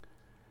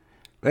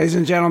Ladies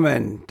and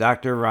gentlemen,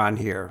 Dr. Ron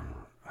here,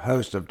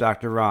 host of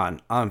Dr.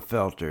 Ron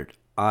Unfiltered,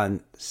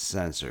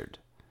 Uncensored.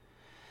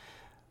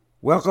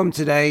 Welcome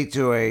today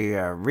to a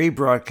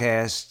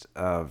rebroadcast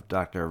of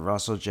Dr.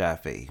 Russell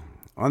Jaffe.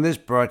 On this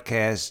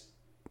broadcast,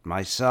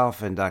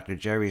 myself and Dr.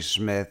 Jerry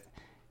Smith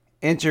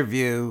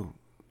interview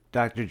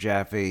Dr.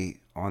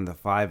 Jaffe on the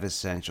 5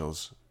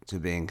 essentials to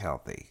being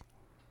healthy.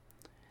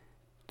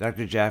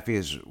 Dr. Jaffe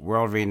is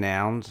world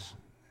renowned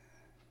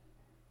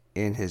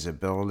in his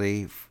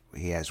ability.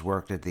 He has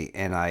worked at the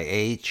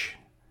NIH.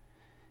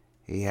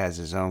 He has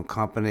his own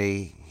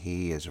company.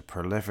 He is a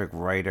prolific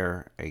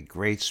writer, a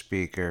great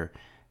speaker,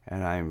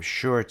 and I'm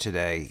sure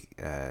today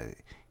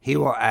he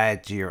will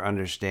add to your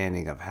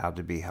understanding of how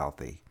to be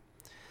healthy.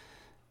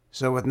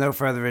 So with no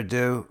further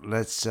ado,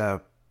 let's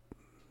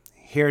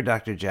hear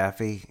Dr.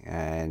 Jaffe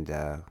and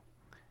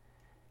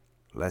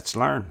let's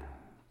learn.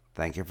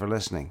 Thank you for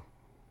listening.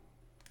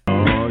 Oh,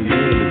 yeah,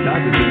 the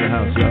doctor's in the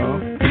house,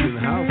 y'all. He's in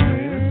the house, man.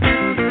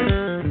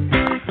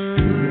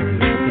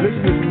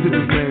 Listen to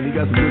this man. He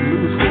got some good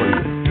news for you.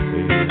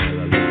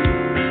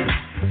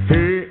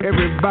 Hey,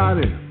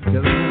 everybody,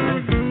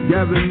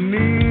 gather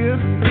near.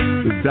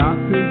 The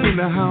doctor's in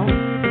the house,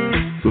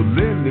 so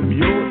lend him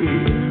your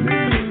ear.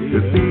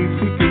 The things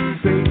he can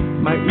say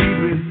might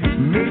even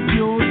make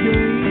your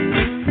day.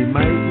 He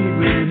might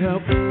even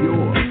help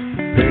your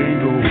pain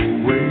go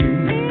away.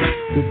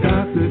 The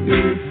doctor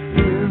is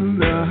in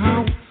the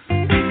house.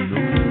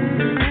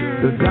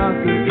 The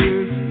doctor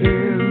is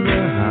in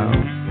the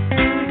house.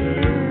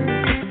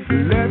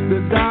 Let the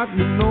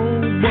doctor know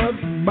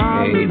what's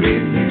bothering you.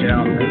 Ladies and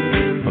gentlemen.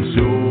 I'm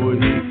sure he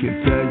can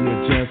tell you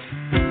just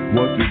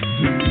what to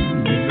do.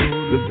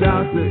 The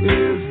doctor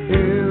is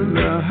in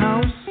the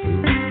house.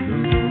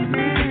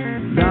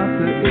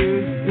 Doctor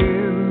is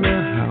in the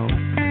house.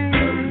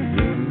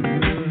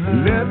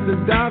 Let the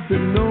doctor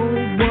know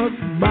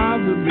what's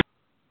bothering you.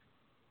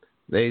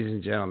 Ladies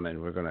and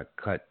gentlemen, we're going to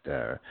cut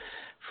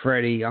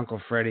Uncle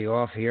Freddie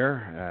off here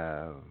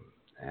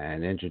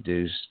and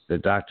introduce the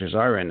doctors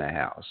are in the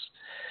house.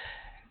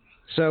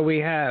 So we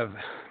have,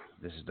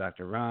 this is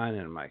Dr. Ron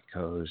and my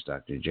co-host,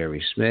 Dr.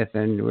 Jerry Smith,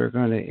 and we're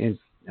going to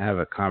have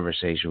a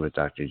conversation with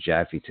Dr.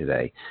 Jaffe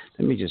today.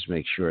 Let me just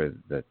make sure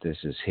that this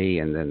is he,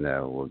 and then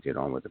we'll get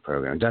on with the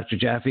program. Dr.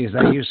 Jaffe, is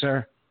that you,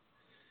 sir?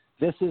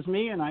 This is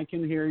me, and I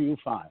can hear you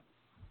fine.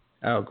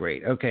 Oh,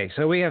 great. Okay,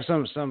 so we have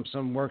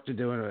some work to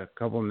do in a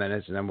couple of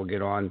minutes, and then we'll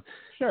get on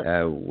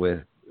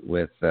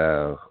with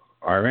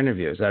our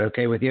interview. Is that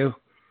okay with you?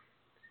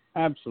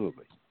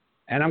 Absolutely.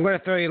 And I'm going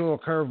to throw you a little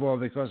curveball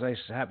because I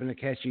happened to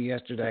catch you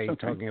yesterday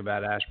talking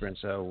about aspirin.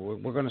 So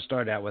we're going to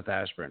start out with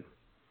aspirin.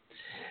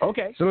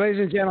 Okay. So,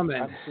 ladies and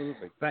gentlemen,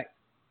 Absolutely.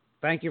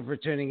 Thank you for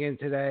tuning in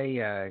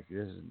today.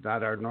 This is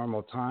not our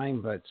normal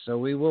time, but so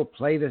we will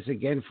play this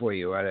again for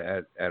you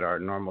at our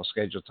normal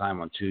scheduled time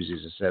on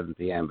Tuesdays at 7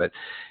 p.m. But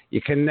you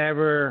can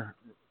never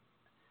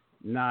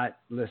not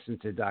listen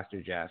to Dr.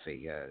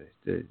 Jaffe.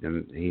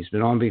 He's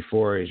been on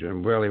before. He's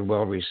been really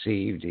well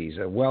received. He's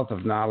a wealth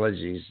of knowledge.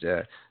 He's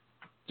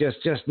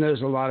just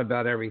knows a lot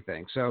about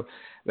everything. So,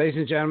 ladies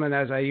and gentlemen,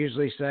 as I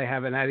usually say,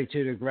 have an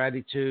attitude of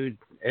gratitude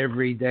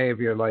every day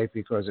of your life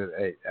because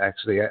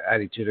actually an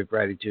attitude of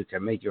gratitude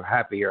can make you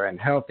happier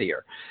and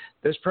healthier.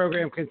 This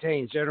program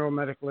contains general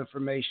medical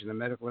information. The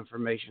medical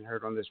information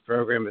heard on this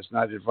program is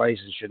not advice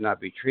and should not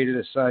be treated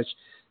as such.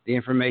 The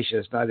information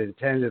is not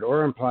intended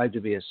or implied to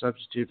be a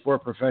substitute for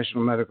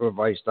professional medical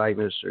advice,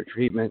 diagnosis, or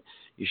treatment.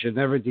 You should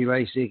never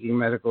delay seeking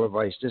medical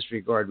advice,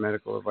 disregard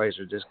medical advice,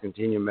 or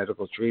discontinue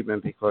medical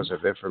treatment because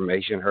of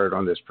information heard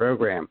on this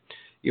program.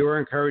 You are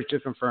encouraged to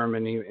confirm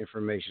any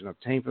information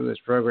obtained from this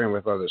program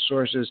with other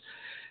sources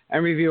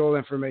and review all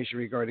information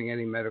regarding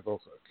any medical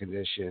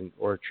condition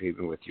or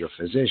treatment with your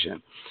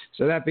physician.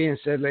 So that being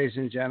said, ladies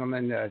and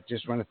gentlemen,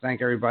 just want to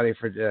thank everybody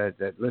for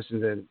that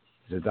listened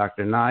to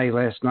Dr. Nye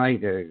last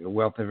night, a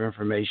wealth of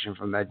information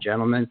from that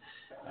gentleman.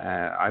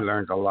 I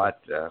learned a lot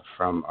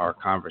from our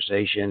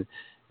conversation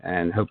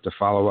and hope to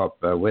follow up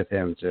with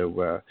him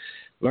to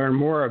learn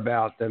more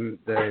about the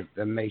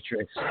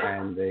matrix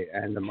and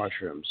the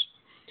mushrooms.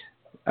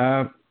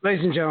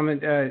 Ladies and gentlemen,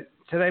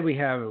 today we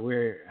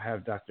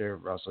have Dr.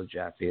 Russell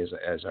Jaffe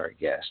as our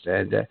guest.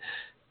 And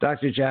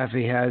Dr.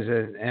 Jaffe has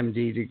an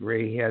MD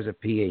degree. He has a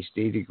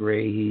PhD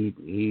degree.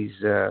 He's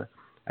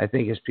I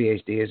think his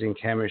PhD is in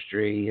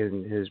chemistry,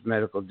 and his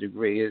medical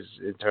degree is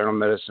internal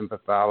medicine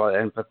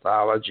and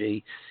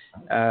pathology.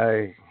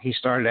 He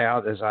started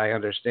out, as I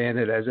understand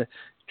it, as a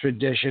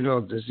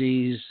traditional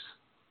disease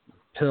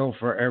pill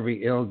for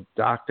every ill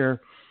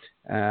doctor.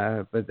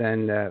 But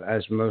then,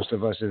 as most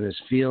of us in this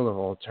field of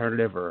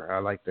alternative, or I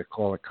like to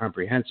call it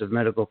comprehensive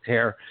medical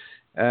care,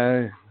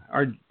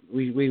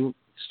 we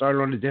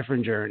started on a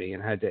different journey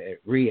and had to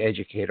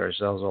re-educate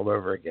ourselves all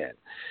over again.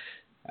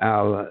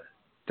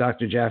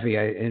 Dr. Jaffe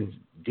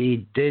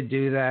indeed did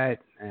do that,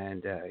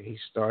 and he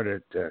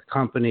started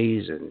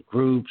companies and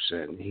groups,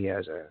 and he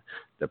has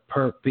the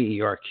PERQUE,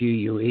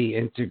 P-E-R-Q-U-E,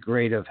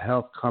 Integrative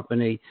Health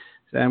Company,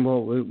 and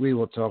we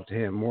will talk to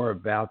him more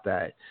about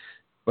that.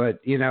 But,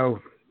 you know,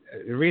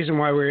 the reason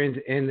why we're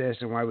in this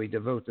and why we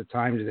devote the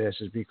time to this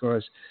is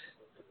because,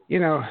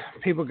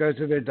 people go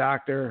to their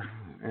doctor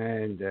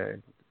and,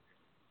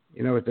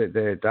 what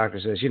the doctor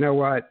says, you know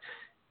what,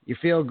 you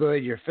feel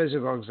good, your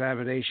physical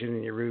examination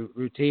and your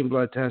routine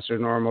blood tests are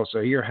normal, so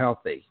you're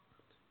healthy.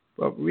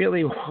 But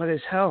really, what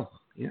is health?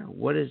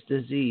 What is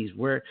disease?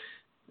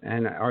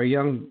 And our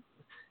young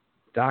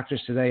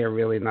doctors today are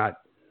really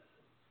not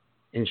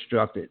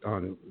instructed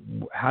on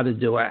how to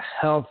do a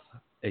health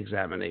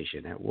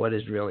examination and what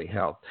is really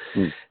health.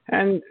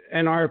 And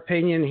our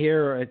opinion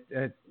here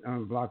at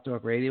Blog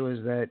Talk Radio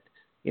is that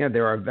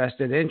there are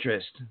vested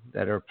interests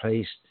that are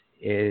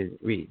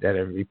that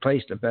have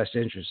replaced the best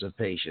interests of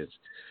patients,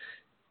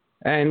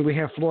 and we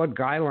have flawed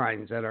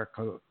guidelines that our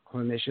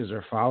clinicians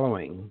are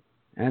following,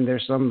 and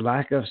there's some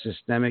lack of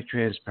systemic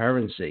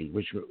transparency,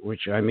 which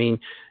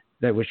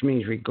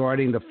means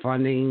regarding the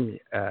funding,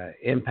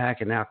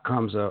 impact, and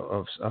outcomes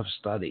of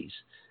studies.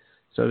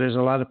 So there's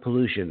a lot of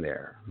pollution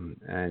there.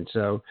 And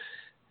so,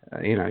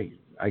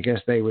 I guess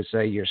they would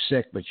say you're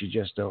sick, but you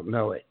just don't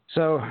know it.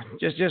 So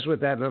just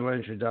with that little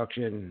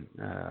introduction,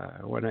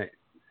 I want to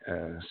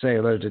say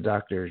hello to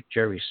Dr.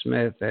 Jerry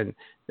Smith, and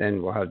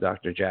then we'll have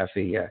Dr.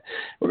 Jaffe.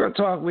 We're going to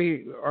talk.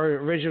 Our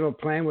original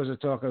plan was to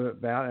talk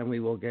about, and we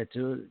will get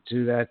to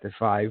that, the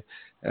 5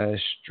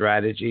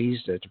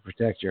 strategies to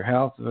protect your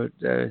health. But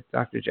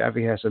Dr.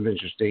 Jaffe has some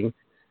interesting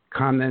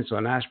comments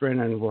on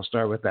aspirin, and we'll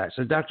start with that.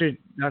 So, Dr.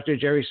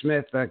 Jerry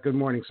Smith, good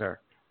morning, sir.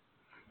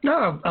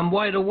 No, I'm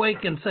wide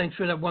awake, and thanks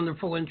for that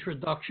wonderful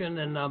introduction.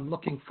 And I'm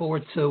looking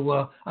forward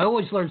to. I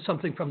always learn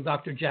something from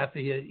Dr.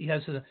 Jaffe. He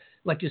has,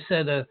 like you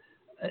said, a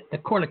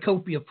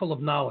cornucopia full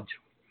of knowledge.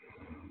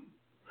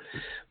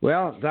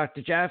 Well,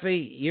 Dr.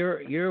 Jaffe,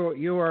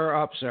 you are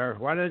up, sir.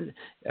 Why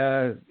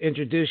don't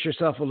introduce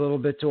yourself a little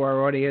bit to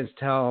our audience?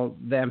 Tell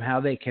them how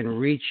they can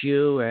reach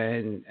you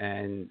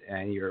and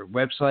your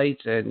website,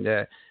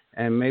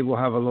 and maybe we'll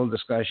have a little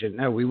discussion.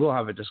 No, we will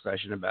have a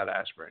discussion about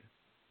aspirin.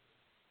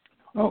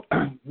 Oh,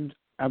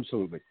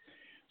 absolutely.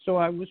 So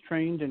I was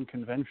trained in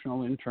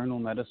conventional internal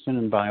medicine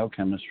and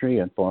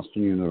biochemistry at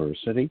Boston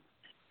University.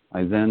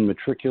 I then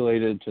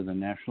matriculated to the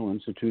National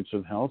Institutes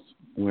of Health,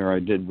 where I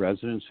did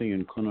residency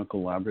in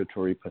clinical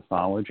laboratory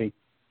pathology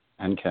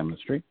and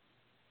chemistry.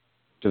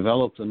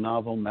 Developed a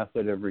novel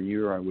method every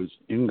year I was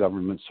in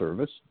government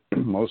service,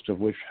 most of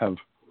which have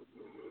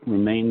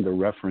remained the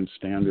reference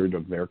standard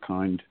of their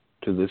kind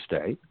to this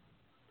day.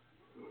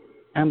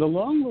 And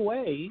along the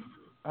way,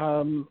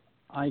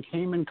 I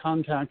came in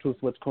contact with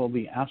what's called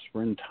the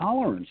aspirin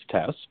tolerance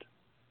test.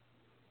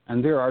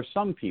 And there are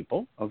some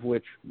people, of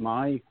which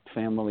my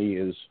family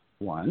is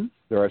one,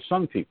 there are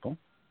some people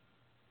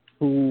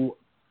who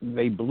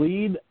they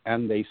bleed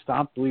and they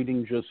stop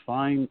bleeding just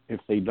fine if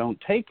they don't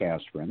take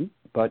aspirin.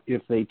 But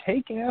if they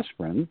take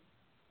aspirin,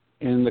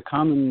 in the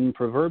common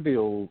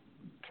proverbial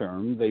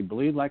term, they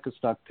bleed like a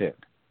stuck pig.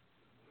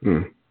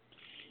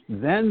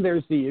 Then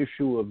there's the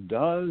issue of,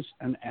 does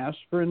an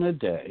aspirin a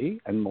day,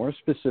 and more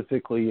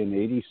specifically an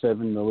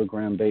 87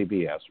 milligram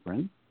baby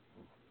aspirin,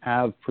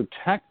 have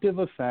protective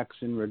effects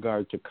in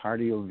regard to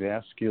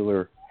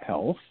cardiovascular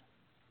health?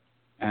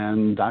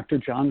 And Dr.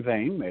 John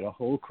Vane made a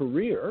whole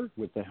career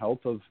with the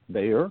help of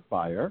Bayer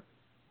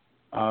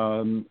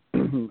on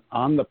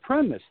the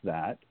premise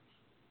that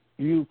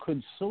you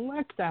could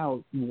select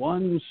out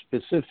one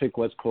specific,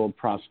 what's called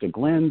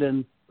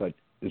prostaglandin, but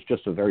it's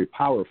just a very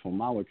powerful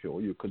molecule.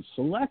 You could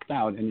select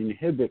out and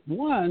inhibit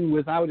one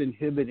without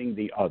inhibiting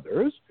the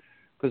others,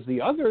 because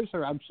the others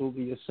are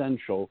absolutely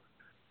essential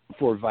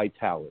for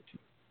vitality.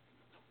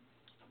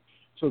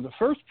 So the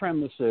first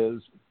premise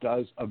is,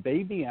 does a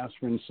baby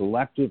aspirin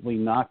selectively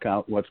knock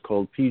out what's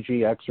called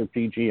PGX or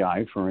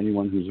PGI, for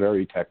anyone who's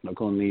very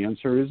technical? And the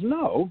answer is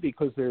no,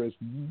 because there is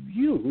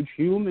huge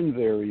human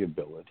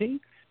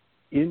variability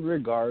in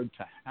regard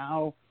to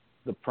how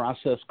the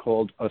process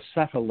called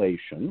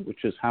acetylation,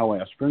 which is how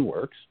aspirin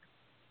works,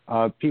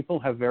 people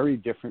have very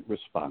different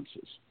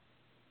responses.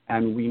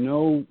 And we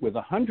know with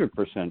 100%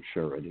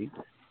 surety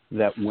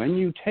that when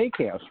you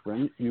take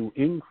aspirin, you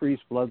increase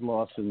blood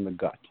loss in the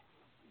gut.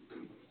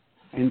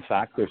 In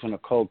fact, there's an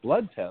occult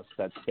blood test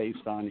that's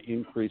based on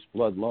increased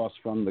blood loss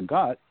from the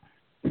gut,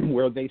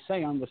 where they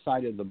say on the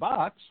side of the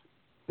box,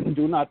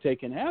 do not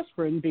take an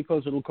aspirin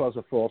because it'll cause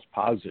a false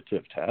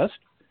positive test.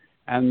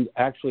 And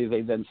actually,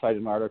 they then cite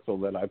an article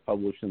that I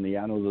published in the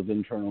Annals of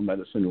Internal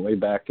Medicine way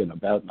back in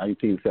about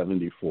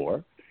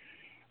 1974.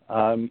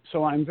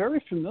 So I'm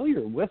very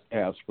familiar with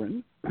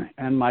aspirin,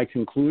 and my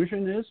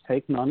conclusion is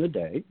take none a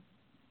day.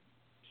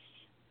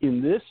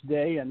 In this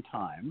day and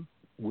time,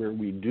 where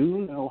we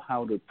do know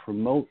how to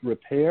promote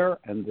repair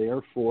and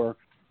therefore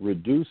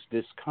reduce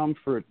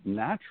discomfort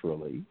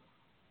naturally,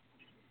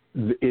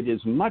 it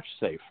is much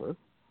safer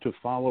to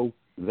follow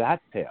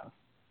that path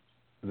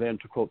than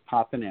to, quote,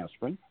 pop an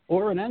aspirin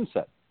or an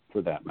NSAID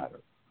for that matter.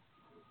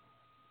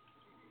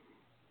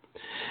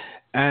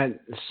 And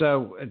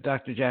so,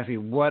 Dr. Jaffe,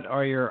 what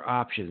are your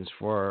options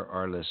for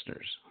our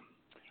listeners?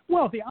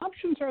 Well, the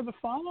options are the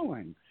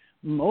following.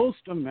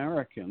 most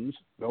Americans,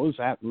 those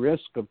at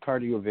risk of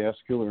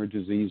cardiovascular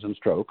disease and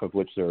stroke, of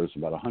which there is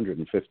about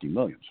 150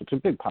 million, so it's a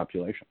big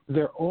population,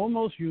 they're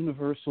almost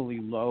universally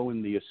low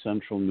in the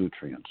essential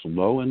nutrients,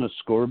 low in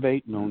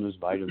ascorbate known as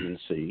vitamin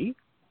C,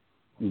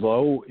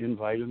 low in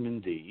vitamin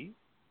D,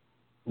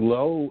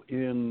 low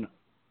in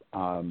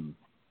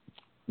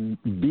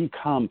B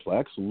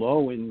complex,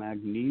 low in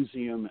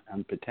magnesium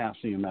and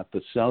potassium at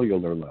the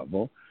cellular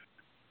level,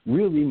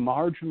 really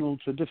marginal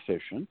to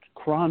deficient,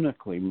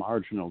 chronically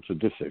marginal to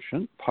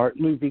deficient,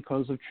 partly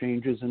because of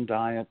changes in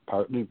diet,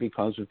 partly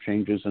because of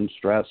changes in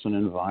stress and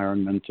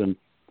environment. And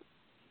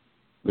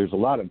there's a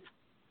lot of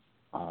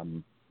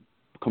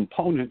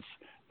components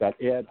that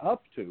add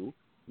up to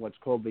what's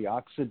called the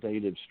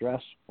oxidative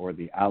stress or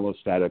the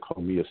allostatic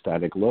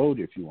homeostatic load,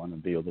 if you want to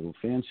be a little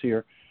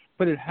fancier.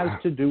 But it has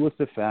to do with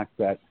the fact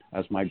that,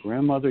 as my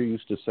grandmother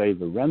used to say,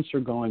 the rents are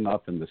going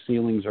up and the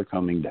ceilings are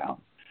coming down.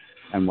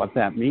 And what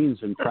that means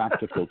in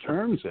practical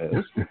terms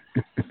is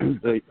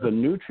the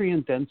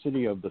nutrient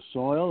density of the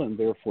soil and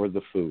therefore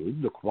the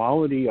food, the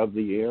quality of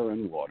the air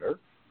and water,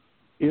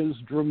 is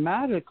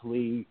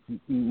dramatically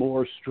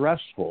more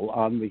stressful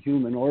on the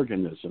human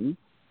organism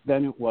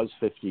than it was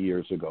 50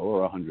 years ago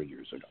or 100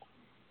 years ago.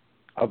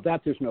 Of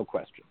that, there's no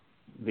question.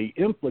 The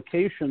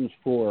implications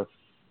for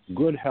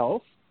good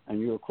health, and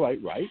you're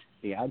quite right,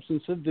 the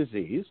absence of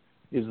disease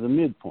is the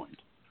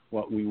midpoint.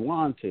 What we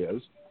want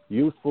is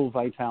youthful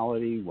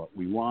vitality. What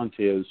we want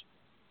is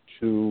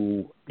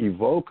to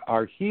evoke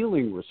our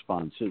healing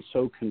responses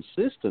so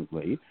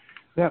consistently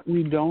that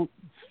we don't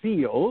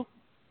feel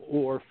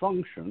or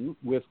function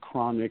with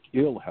chronic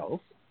ill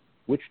health,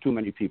 which too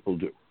many people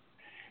do.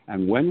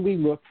 And when we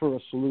look for a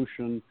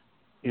solution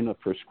in a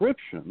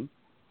prescription,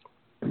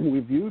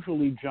 we've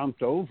usually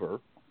jumped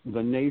over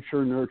the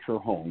nature, nurture,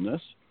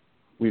 wholeness.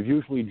 We've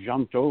usually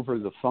jumped over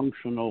the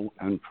functional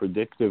and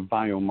predictive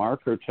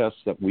biomarker tests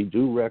that we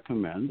do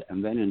recommend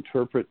and then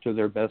interpret to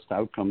their best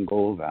outcome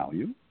goal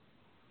value,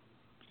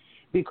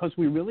 because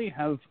we really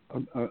have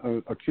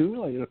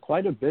accumulated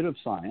quite a bit of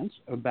science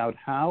about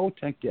how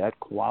to get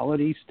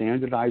quality,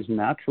 standardized,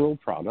 natural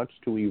products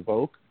to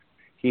evoke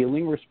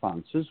healing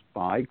responses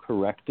by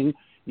correcting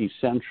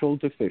essential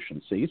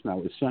deficiencies.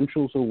 Now,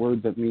 essential is a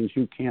word that means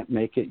you can't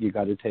make it, you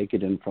got to take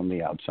it in from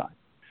the outside.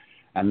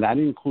 And that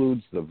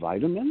includes the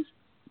vitamins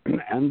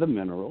and the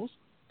minerals,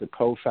 the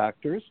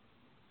cofactors,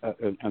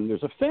 and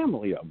there's a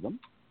family of them.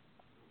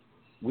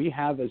 We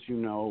have, as you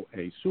know,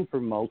 a super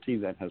multi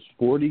that has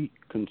 40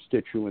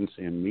 constituents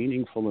in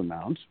meaningful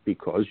amounts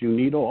because you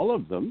need all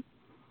of them.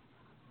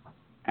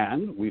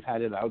 And we've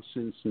had it out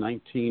since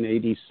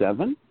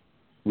 1987.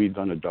 We've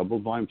done a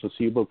double-blind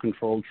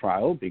placebo-controlled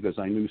trial because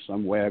I knew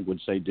some wag would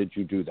say, did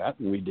you do that?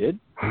 And we did.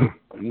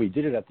 And we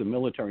did it at the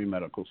military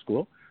medical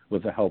school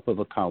with the help of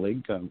a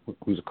colleague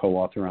who's a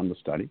co-author on the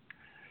study.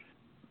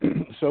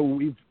 So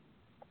we've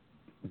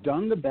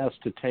done the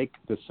best to take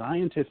the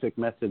scientific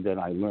method that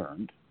I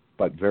learned,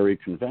 but very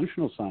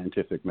conventional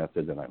scientific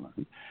method that I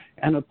learned,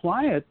 and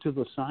apply it to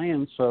the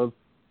science of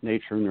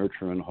nature,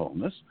 nurture, and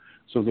wholeness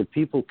so that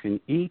people can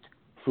eat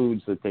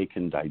foods that they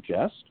can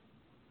digest,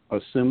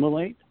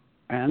 assimilate,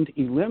 and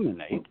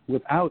eliminate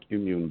without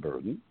immune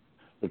burden,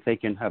 that they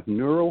can have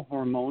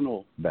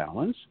neurohormonal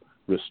balance,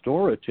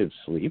 restorative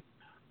sleep,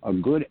 a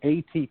good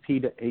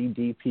ATP to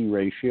ADP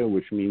ratio,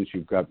 which means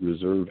you've got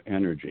reserve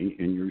energy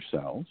in your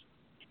cells.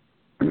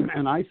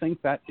 And I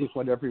think that is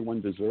what everyone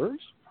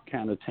deserves,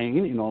 can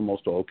attain in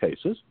almost all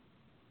cases.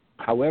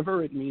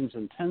 However, it means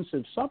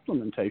intensive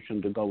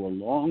supplementation to go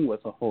along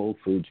with a whole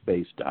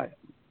foods-based diet.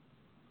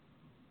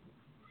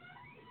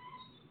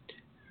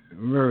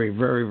 Very,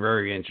 very,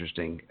 very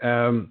interesting.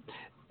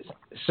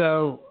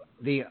 So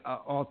the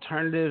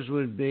alternatives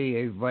would be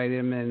a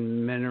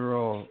vitamin,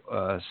 mineral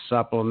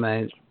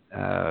supplement,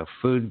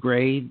 food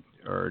grade,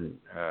 or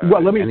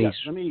well, let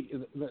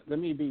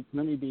me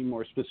be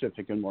more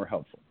specific and more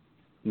helpful.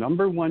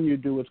 Number one, you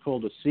do what's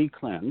called a C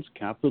cleanse,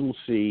 capital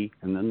C,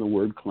 and then the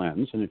word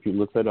cleanse. And if you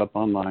look that up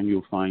online,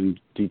 you'll find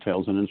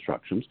details and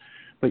instructions.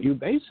 But you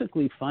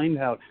basically find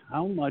out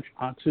how much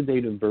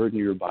oxidative burden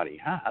your body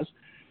has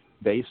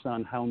based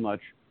on how much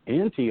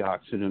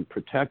antioxidant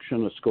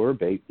protection,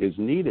 ascorbate, is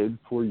needed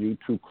for you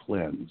to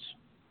cleanse.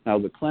 Now,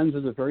 the cleanse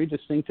is a very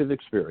distinctive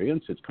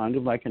experience. It's kind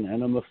of like an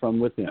enema from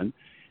within.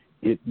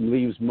 It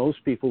leaves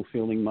most people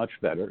feeling much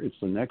better. It's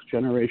the next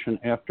generation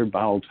after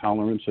bowel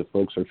tolerance, if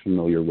folks are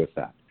familiar with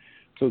that.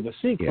 So the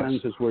C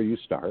cleanse is where you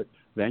start.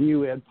 Then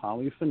you add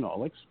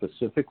polyphenolics,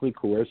 specifically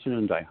quercetin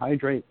and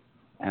dihydrate,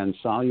 and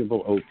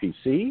soluble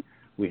OPC.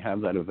 We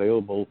have that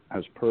available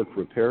as PERC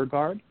Repair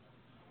Guard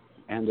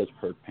and as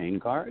PERC Pain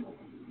Guard.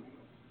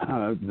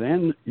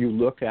 Then you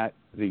look at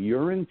the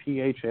urine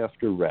pH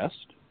after rest.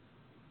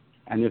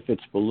 And if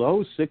it's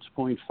below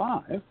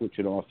 6.5, which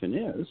it often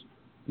is,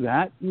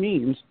 that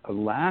means a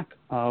lack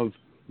of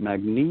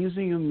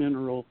magnesium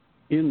mineral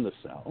in the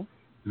cell.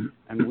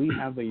 And we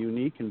have a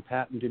unique and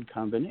patented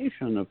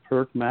combination of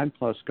PERC Mag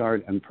Plus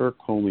Guard and PERC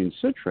choline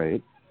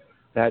citrate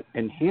that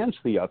enhance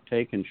the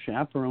uptake and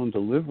chaperone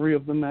delivery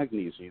of the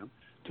magnesium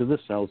to the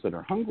cells that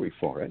are hungry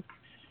for it.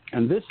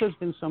 And this has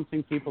been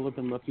something people have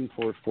been looking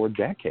for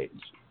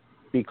decades,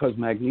 because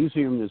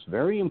magnesium is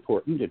very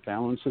important. It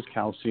balances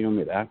calcium.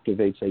 It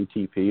activates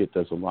ATP. It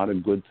does a lot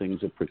of good things.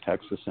 It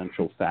protects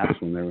essential fats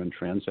when they're in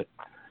transit.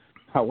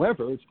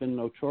 However, it's been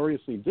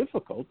notoriously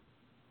difficult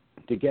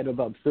to get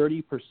above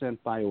 30%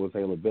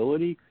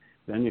 bioavailability.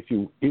 Then if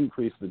you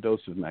increase the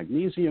dose of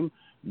magnesium,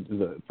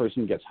 the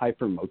person gets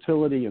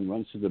hypermotility and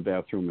runs to the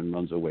bathroom and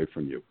runs away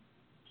from you.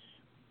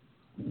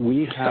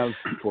 We have,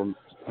 for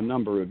a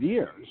number of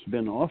years,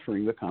 been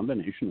offering the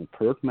combination of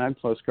PERC Mag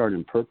Plus Guard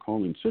and PERC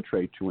choline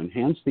citrate to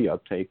enhance the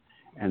uptake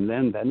and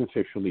then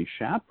beneficially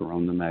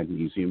chaperone the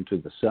magnesium to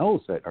the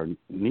cells that are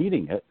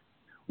needing it,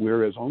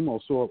 whereas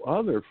almost all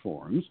other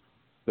forms,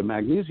 the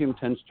magnesium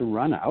tends to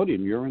run out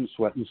in urine,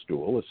 sweat, and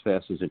stool as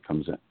fast as it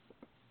comes in.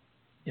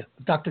 Yeah.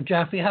 Dr.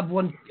 Jaffe, I have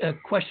one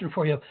question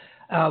for you.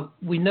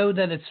 We know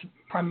that it's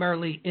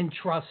primarily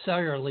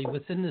intracellularly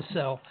within the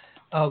cell.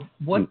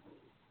 What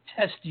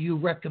test do you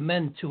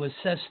recommend to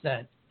assess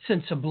that,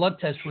 since a blood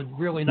test would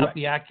really not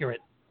be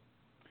accurate?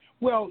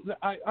 Well,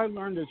 I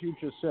learned, as you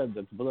just said,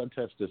 that the blood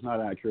test is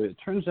not accurate. It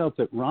turns out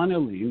that Ron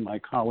Aline, my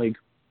colleague,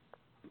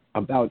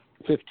 about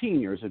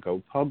 15 years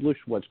ago, published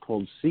what's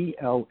called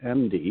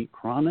CLMD,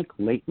 chronic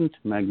latent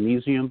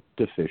magnesium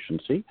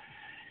deficiency,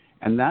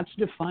 and that's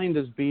defined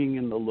as being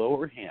in the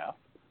lower half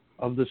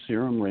of the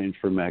serum range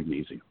for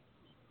magnesium.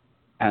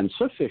 And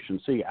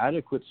sufficiency,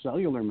 adequate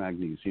cellular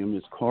magnesium,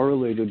 is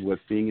correlated with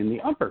being in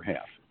the upper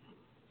half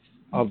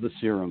of the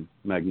serum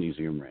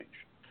magnesium range.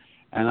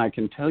 And I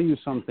can tell you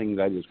something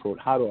that is, quote,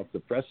 hot off the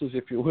presses,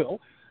 if you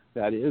will.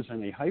 That is,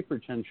 in a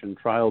hypertension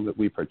trial that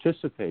we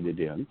participated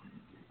in,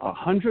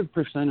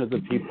 100% of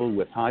the people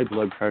with high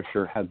blood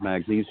pressure had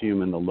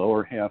magnesium in the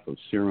lower half of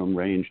serum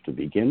range to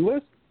begin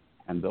with,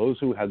 and those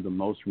who had the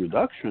most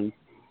reduction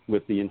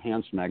with the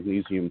enhanced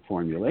magnesium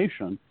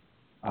formulation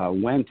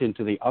went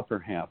into the upper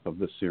half of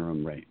the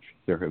serum range.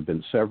 There have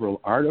been several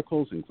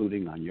articles,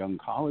 including on young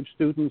college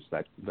students,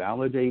 that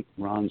validate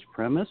Ron's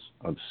premise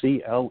of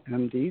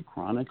CLMD,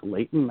 chronic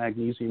latent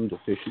magnesium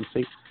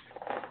deficiency.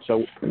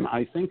 So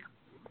I think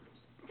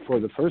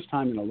for the first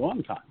time in a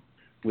long time,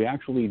 we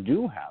actually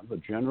do have a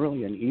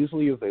generally and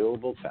easily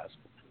available test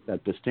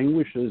that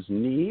distinguishes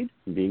need,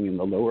 being in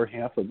the lower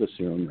half of the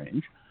serum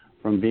range,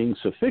 from being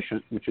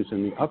sufficient, which is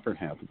in the upper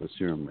half of the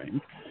serum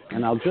range.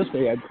 And I'll just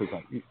add,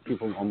 because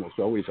people almost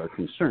always are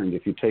concerned,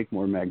 if you take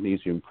more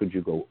magnesium, could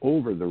you go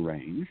over the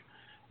range?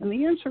 And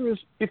the answer is,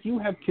 if you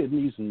have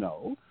kidneys,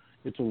 no.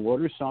 It's a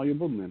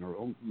water-soluble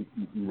mineral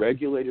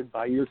regulated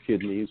by your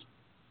kidneys.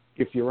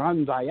 If you're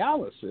on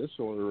dialysis,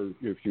 or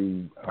if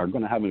you are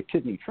going to have a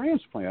kidney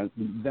transplant,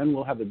 then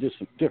we'll have a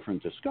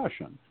different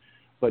discussion.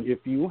 But if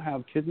you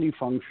have kidney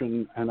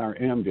function and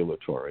are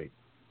ambulatory,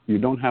 you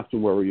don't have to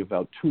worry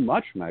about too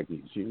much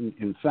magnesium.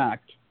 In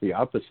fact, the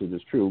opposite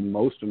is true.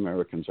 Most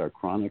Americans are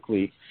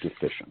chronically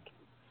deficient.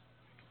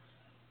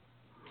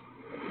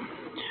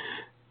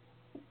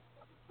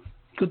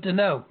 Good to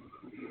know.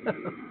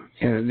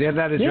 Yeah,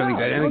 that is really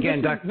good. And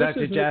again,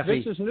 Dr.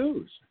 Jaffe, this is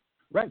news.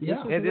 Right.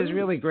 Yeah, it is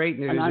really great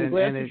news. And I'm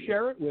glad to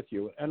share it with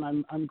you. And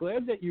I'm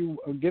glad that you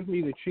give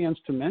me the chance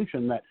to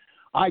mention that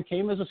I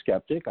came as a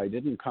skeptic. I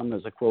didn't come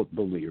as a, quote,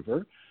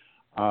 believer.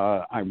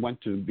 I went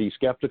to be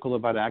skeptical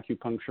about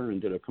acupuncture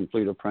and did a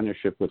complete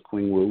apprenticeship with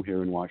Qing Wu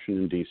here in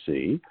Washington,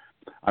 D.C.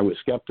 I was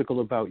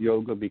skeptical about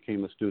yoga,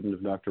 became a student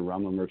of Dr.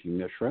 Ramamurthy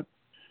Mishra,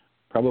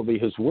 probably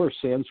his worst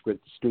Sanskrit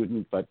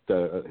student, but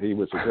he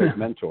was a great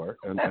mentor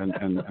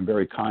and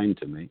very kind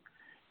to me.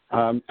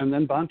 And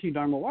then Bhante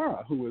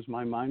Dharmawara, who was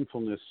my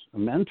mindfulness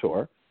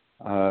mentor,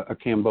 a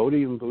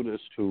Cambodian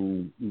Buddhist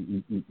who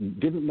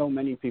didn't know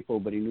many people,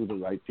 but he knew the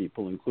right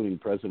people, including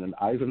President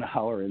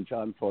Eisenhower and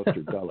John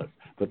Foster Dulles.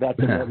 But that's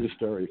another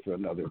story for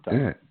another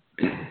time.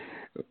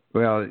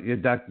 Well,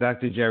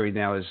 Dr. Jerry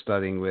now is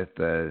studying with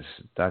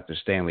Dr.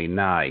 Stanley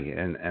Nye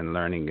and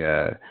learning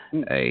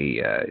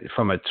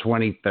from a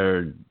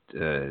 23rd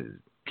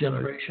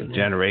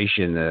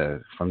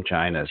generation from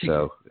China.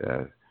 So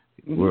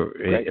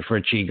we're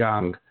for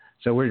Qigong.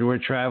 So we're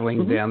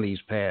traveling down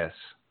these paths.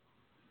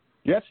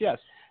 Yes.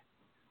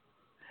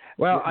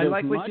 Well, I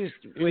like what you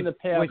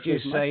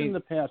say. In the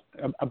past,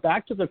 a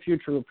Back to the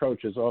Future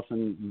approach is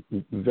often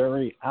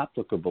very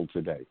applicable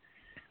today.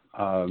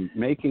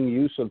 Making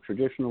use of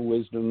traditional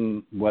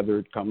wisdom, whether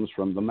it comes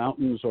from the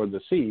mountains or the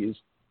seas,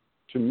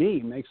 to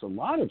me makes a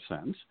lot of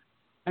sense.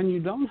 And you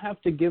don't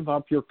have to give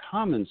up your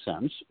common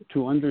sense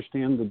to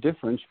understand the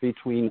difference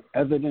between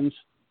evidence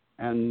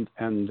and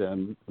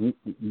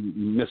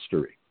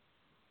mystery.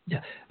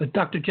 Yeah, but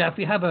Dr.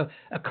 Jaffe, you have a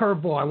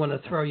curveball I want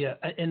to throw you.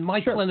 In my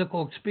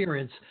clinical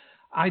experience,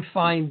 I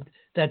find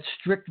that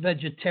strict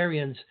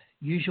vegetarians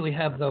usually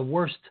have the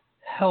worst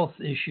health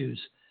issues.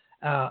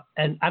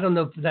 And I don't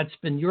know if that's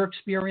been your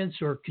experience,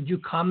 or could you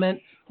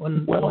comment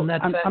on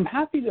that fact? I'm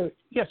happy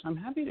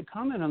to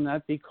comment on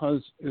that,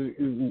 because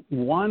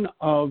one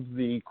of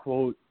the,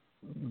 quote,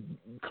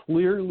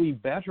 clearly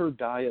better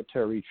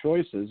dietary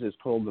choices is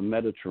called the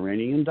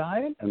Mediterranean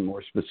diet, and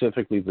more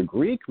specifically the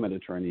Greek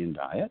Mediterranean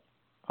diet.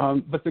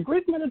 But the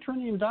Great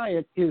Mediterranean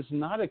diet is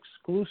not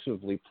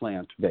exclusively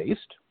plant-based,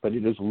 but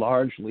it is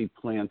largely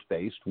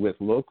plant-based with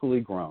locally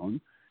grown,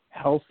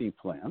 healthy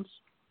plants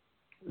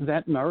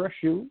that nourish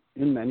you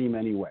in many,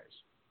 many ways.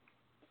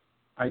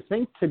 I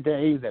think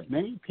today that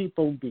many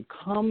people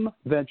become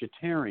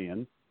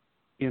vegetarian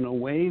in a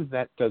way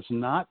that does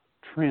not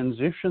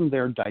transition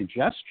their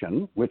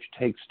digestion, which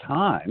takes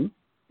time.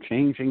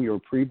 Changing your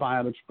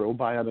prebiotics,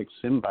 probiotics,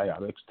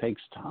 symbiotics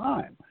takes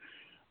time.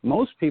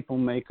 Most people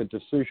make a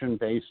decision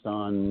based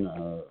on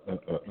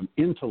an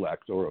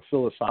intellect or a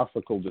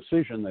philosophical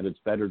decision that it's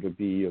better to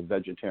be a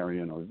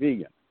vegetarian or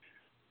vegan.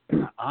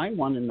 I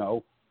want to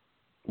know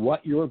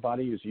what your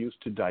body is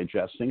used to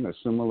digesting,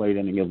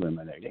 assimilating, and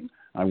eliminating.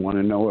 I want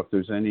to know if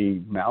there's any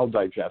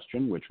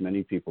maldigestion, which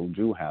many people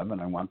do have,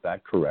 and I want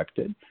that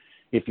corrected.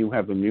 If you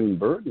have immune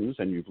burdens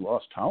and you've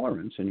lost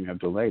tolerance and you have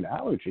delayed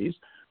allergies,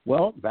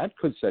 well, that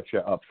could set you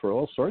up for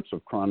all sorts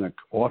of chronic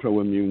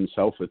autoimmune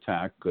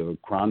self-attack,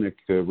 chronic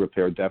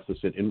repair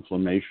deficit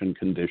inflammation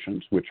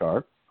conditions, which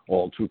are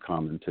all too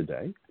common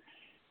today.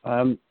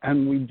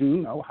 And we do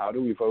know how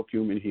to evoke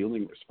human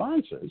healing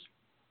responses.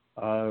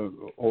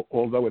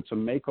 Although it's a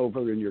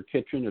makeover in your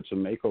kitchen, it's a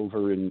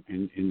makeover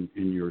in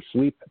your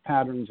sleep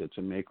patterns, it's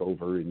a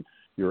makeover in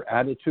your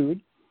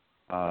attitude.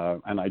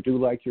 And I do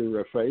like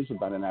your phrase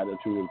about an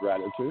attitude of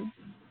gratitude.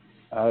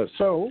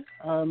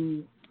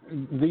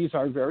 These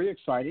are very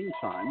exciting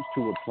times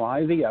to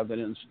apply the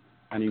evidence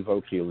and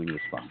evoke healing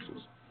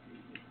responses.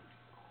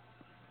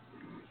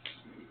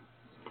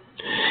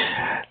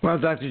 Well,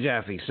 Dr.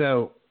 Jaffe,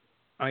 so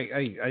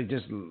I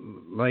just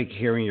like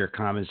hearing your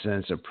common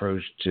sense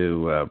approach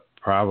to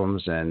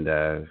problems. And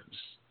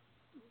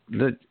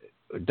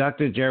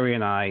Dr. Jerry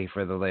and I,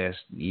 for the last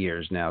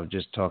years now,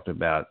 just talked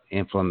about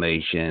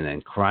inflammation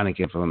and chronic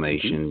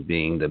inflammation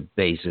being the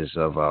basis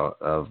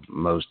of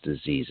most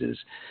diseases.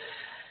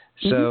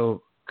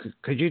 So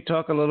could you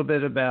talk a little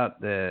bit about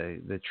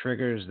the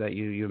triggers that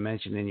you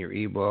mentioned in your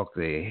ebook,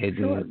 the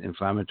hidden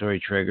inflammatory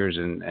triggers,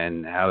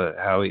 and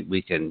how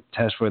we can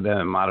test for them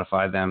and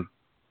modify them?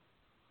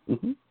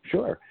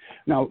 Sure.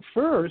 Now,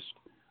 first,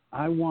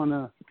 I want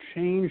to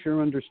change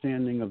your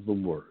understanding of the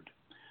word.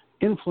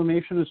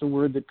 Inflammation is a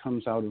word that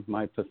comes out of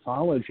my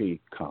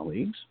pathology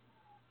colleagues,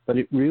 but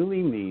it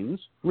really means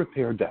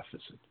repair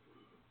deficit.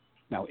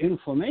 Now,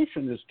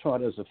 inflammation is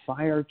taught as a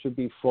fire to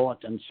be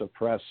fought and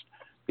suppressed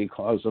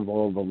because of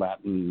all the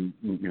Latin,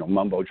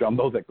 mumbo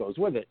jumbo that goes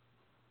with it.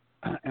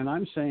 And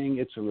I'm saying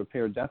it's a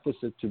repair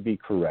deficit to be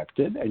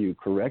corrected, and you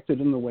correct it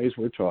in the ways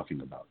we're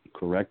talking about.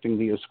 Correcting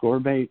the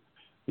ascorbate,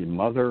 the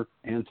mother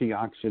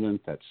antioxidant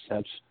that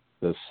sets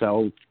the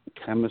cell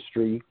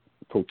chemistry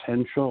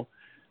potential,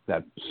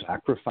 that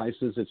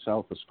sacrifices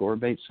itself,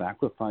 ascorbate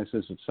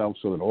sacrifices itself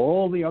so that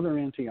all the other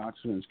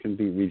antioxidants can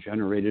be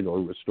regenerated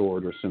or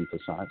restored or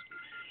synthesized.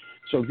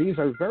 So these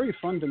are very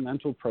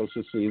fundamental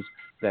processes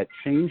that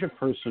change a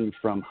person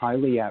from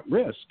highly at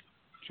risk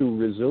to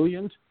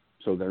resilient,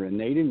 so their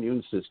innate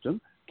immune system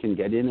can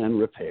get in and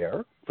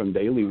repair from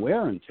daily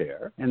wear and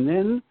tear, and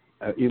then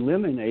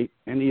eliminate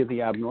any of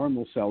the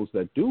abnormal cells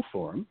that do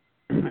form.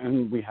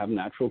 And we have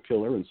natural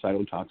killer and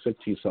cytotoxic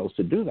T cells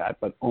to do that,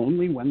 but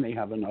only when they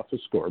have enough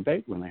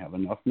ascorbate, when they have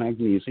enough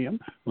magnesium,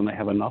 when they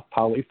have enough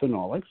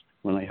polyphenolics,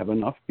 when they have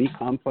enough B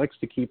complex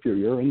to keep your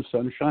urine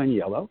sunshine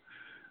yellow.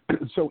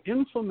 So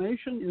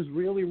inflammation is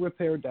really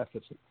repair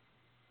deficit.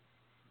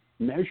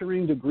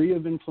 Measuring degree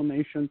of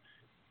inflammation,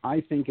 I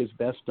think, is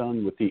best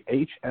done with the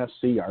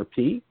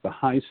HSCRP, the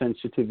high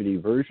sensitivity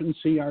version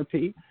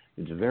CRP.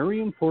 It's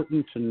very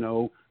important to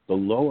know the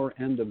lower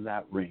end of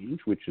that range,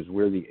 which is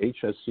where the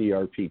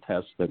HSCRP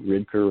test that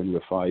Ridker and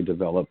Rifai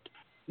developed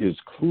is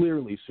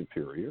clearly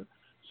superior.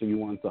 So you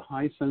want the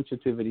high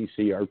sensitivity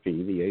CRP,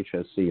 the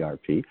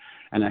HSCRP,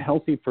 and a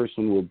healthy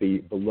person will be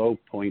below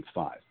 0.5.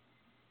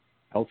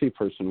 Healthy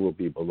person will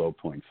be below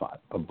 0.5.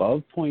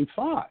 Above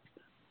 0.5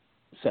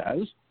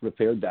 says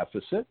repair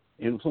deficit,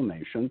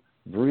 inflammation,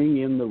 bring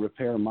in the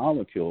repair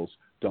molecules,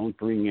 don't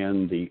bring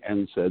in the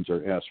NSAIDs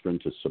or aspirin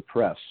to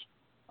suppress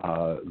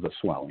the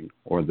swelling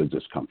or the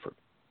discomfort.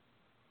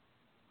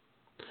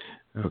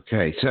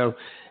 Okay, so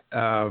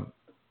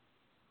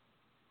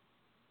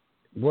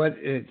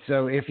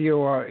if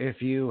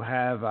you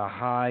have a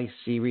high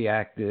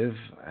C-reactive,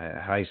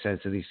 high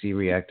sensitivity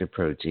C-reactive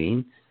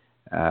protein,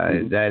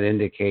 that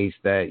indicates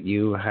that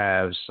you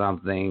have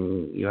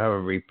a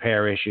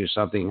repair issue,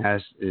 something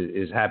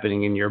is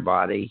happening in your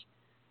body,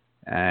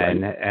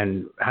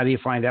 and how do you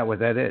find out what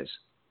that is?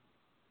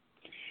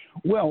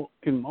 Well,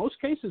 in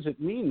most cases,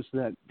 it means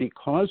that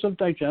because of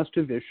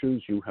digestive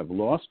issues, you have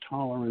lost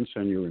tolerance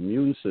and your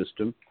immune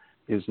system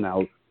is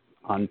now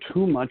on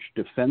too much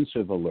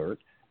defensive alert,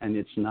 and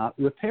it's not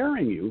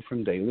repairing you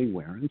from daily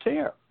wear and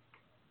tear.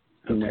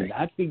 And when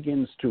that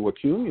begins to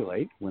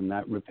accumulate, when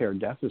that repair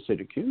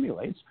deficit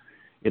accumulates,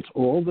 it's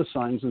all the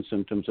signs and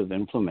symptoms of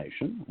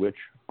inflammation, which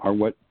are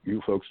what you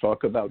folks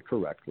talk about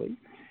correctly,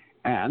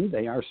 and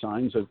they are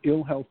signs of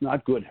ill health,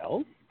 not good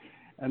health,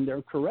 and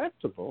they're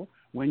correctable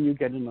when you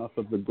get enough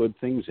of the good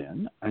things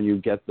in and you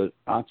get the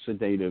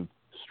oxidative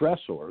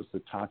stressors,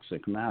 the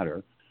toxic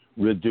matter,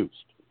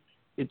 reduced.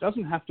 It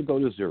doesn't have to go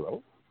to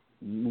zero.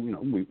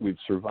 We've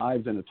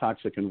survived in a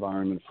toxic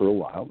environment for a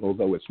while,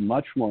 although it's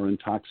much more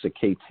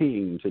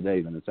intoxicating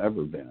today than it's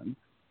ever been.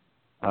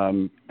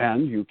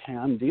 And you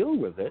can deal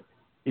with it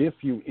if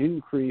you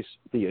increase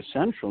the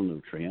essential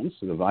nutrients,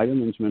 the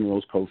vitamins,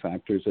 minerals,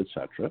 cofactors,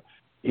 etc.,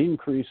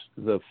 increase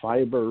the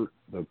fiber,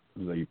 the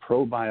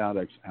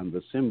probiotics, and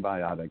the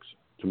symbiotics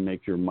to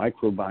make your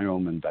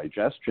microbiome and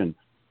digestion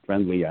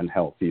friendly and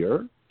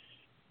healthier.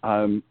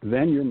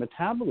 Then your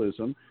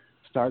metabolism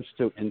starts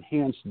to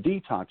enhance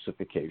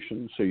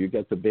detoxification, so you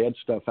get the bad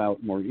stuff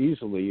out more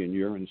easily in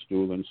urine,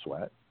 stool, and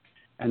sweat.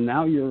 And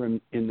now your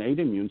innate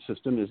immune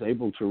system is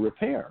able to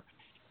repair.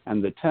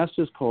 And the test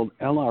is called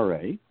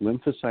LRA,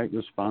 Lymphocyte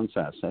Response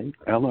Assay,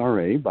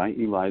 LRA by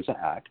ELISA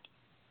ACT.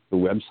 The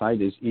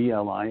website is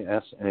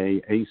ELISAACT.com,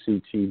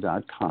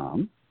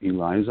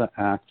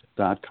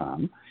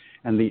 ELISAACT.com.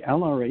 And the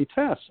LRA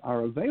tests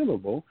are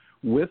available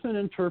with an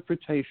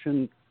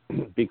interpretation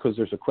because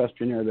there's a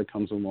questionnaire that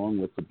comes along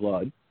with the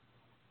blood.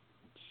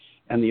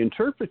 And the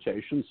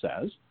interpretation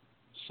says,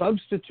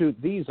 substitute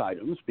these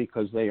items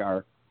because they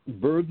are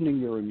burdening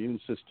your immune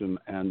system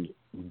and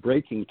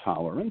breaking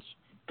tolerance,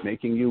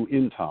 making you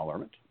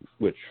intolerant,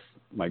 which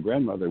my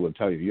grandmother would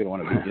tell you, you don't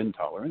want to be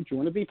intolerant, you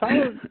want to be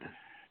tolerant.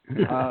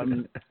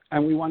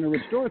 And we want to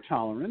restore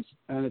tolerance,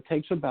 and it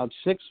takes about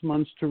 6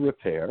 months to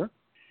repair.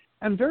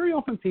 And very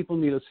often people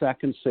need a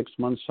second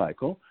 6-month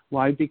cycle.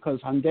 Why?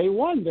 Because on day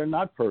one, they're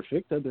not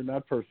perfect, they're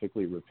not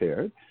perfectly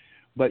repaired.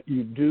 But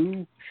you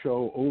do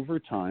show over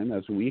time,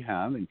 as we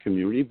have in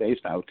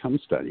community-based outcome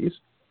studies,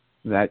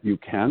 that you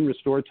can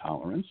restore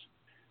tolerance,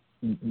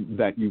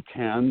 that you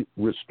can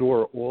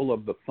restore all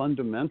of the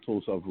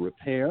fundamentals of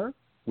repair,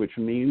 which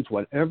means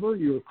whatever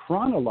your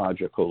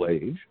chronological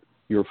age,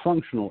 your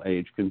functional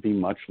age can be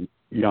much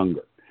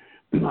younger.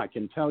 I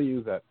can tell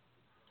you that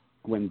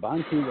when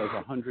Banti was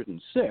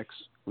 106,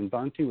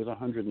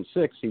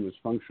 he was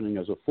functioning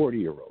as a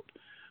 40-year-old.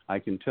 I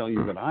can tell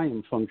you that I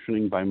am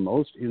functioning by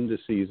most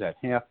indices at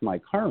half my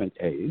current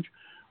age,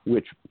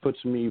 which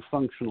puts me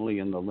functionally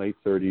in the late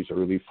 30s,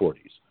 early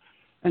 40s.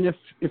 And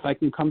if I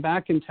can come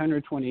back in 10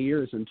 or 20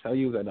 years and tell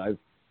you that I've,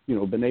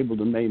 been able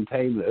to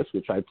maintain this,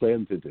 which I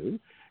plan to do,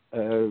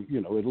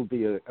 it'll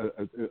be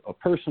a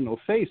personal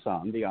face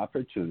on the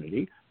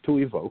opportunity to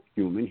evoke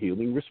human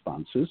healing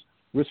responses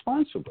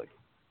responsibly.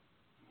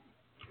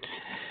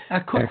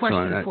 A quick Excellent.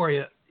 question for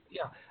you.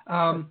 Yeah.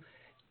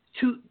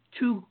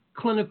 Two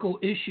clinical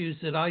issues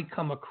that I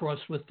come across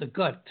with the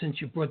gut,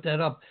 since you brought that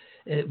up.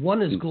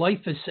 One is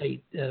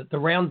glyphosate, the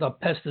Roundup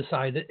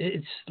pesticide.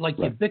 It's like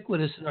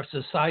ubiquitous in our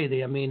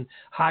society. I mean,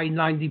 high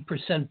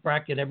 90%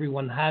 bracket,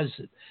 everyone has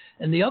it.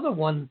 And the other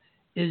one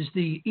is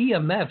the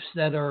EMFs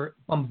that are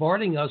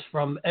bombarding us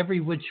from every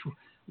which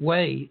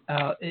way.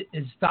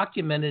 It's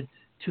documented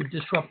to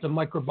disrupt the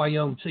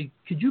microbiome. So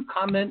could you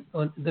comment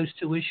on those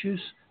two issues?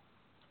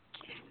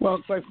 Well,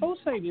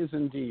 glyphosate is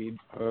indeed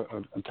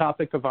a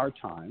topic of our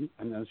time,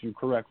 and as you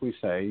correctly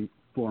say,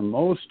 for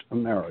most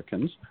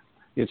Americans,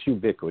 it's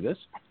ubiquitous.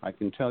 I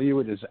can tell you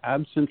it is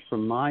absent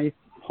from my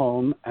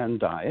home and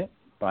diet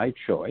by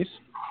choice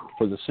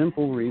for the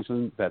simple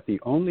reason that the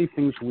only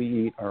things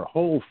we eat are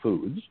whole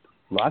foods,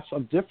 lots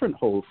of different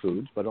whole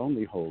foods, but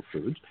only whole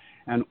foods,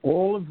 and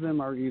all of them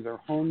are either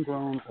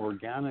homegrown,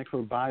 organic,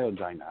 or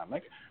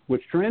biodynamic,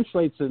 which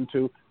translates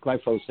into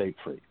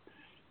glyphosate-free.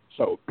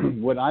 So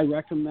would I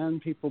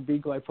recommend people be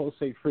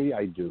glyphosate-free?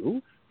 I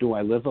do. Do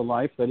I live a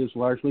life that is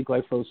largely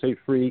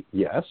glyphosate-free?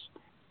 Yes.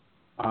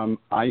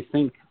 I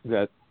think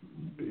that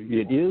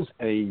it is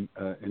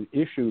an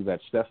issue that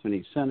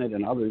Stephanie Sennett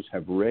and others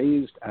have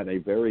raised at a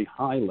very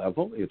high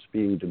level. It's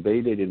being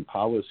debated in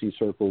policy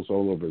circles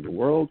all over the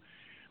world.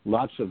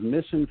 Lots of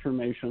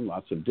misinformation,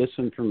 lots of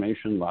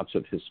disinformation, lots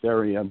of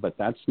hysteria, but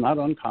that's not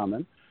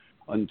uncommon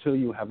until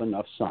you have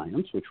enough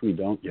science, which we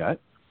don't yet.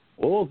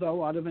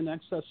 Although out of an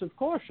excess of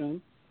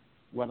caution,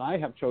 what I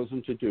have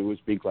chosen to do is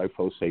be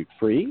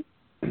glyphosate-free,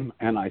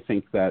 and I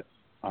think that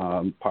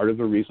part of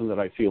the reason that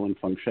I feel and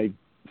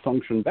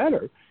function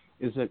better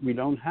is that we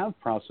don't have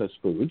processed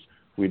foods,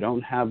 we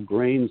don't have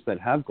grains that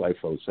have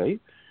glyphosate,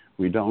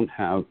 we don't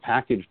have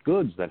packaged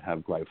goods that have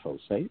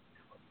glyphosate,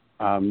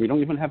 we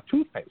don't even have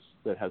toothpaste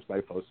that has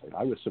glyphosate.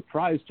 I was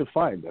surprised to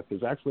find that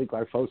there's actually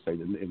glyphosate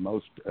in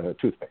most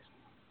toothpaste.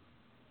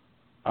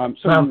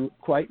 You're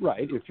quite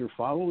right. If you're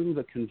following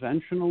the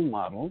conventional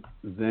model,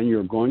 then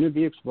you're going to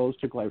be exposed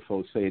to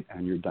glyphosate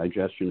and your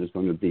digestion is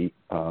going to be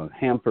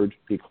hampered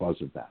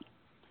because of that.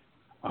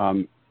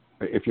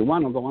 If you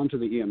want to go on to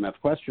the EMF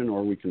question,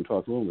 or we can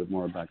talk a little bit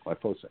more about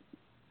glyphosate.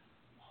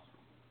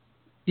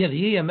 Yeah,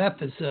 the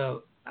EMF is,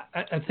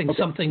 I think,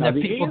 something that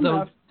people EMF,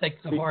 don't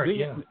take to heart.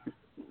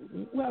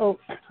 Well,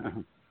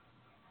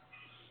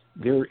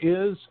 there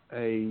is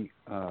an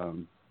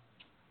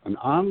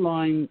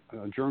online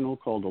journal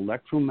called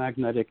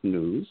Electromagnetic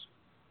News.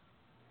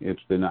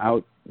 It's been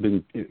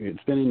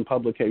in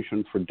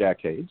publication for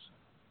decades.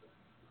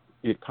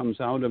 It comes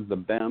out of the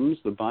BEMS,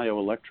 the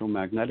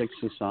Bioelectromagnetic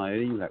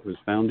Society, that was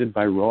founded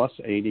by Ross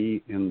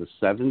Adey in the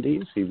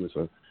 70s. He was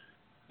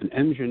an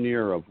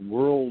engineer of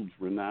world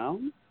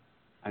renown,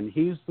 and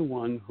he's the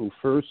one who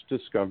first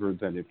discovered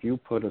that if you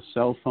put a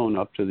cell phone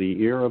up to the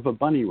ear of a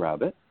bunny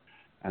rabbit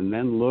and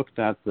then looked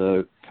at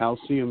the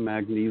calcium,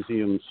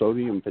 magnesium,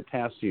 sodium,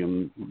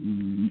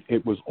 potassium,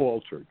 it was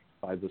altered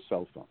by the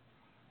cell phone.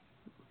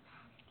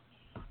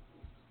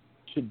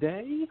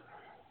 Today,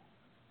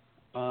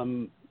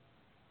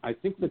 I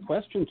think the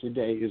question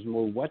today is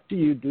more, what do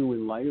you do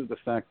in light of the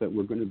fact that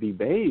we're going to be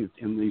bathed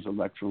in these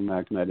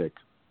electromagnetic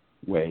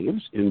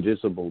waves,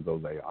 invisible though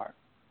they are,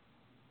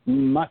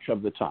 much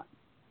of the time?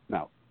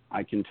 Now,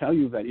 I can tell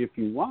you that if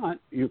you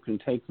want, you can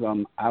take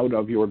them out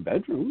of your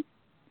bedroom.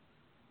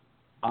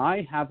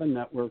 I have a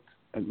network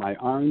at my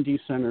R&D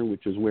center,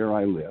 which is where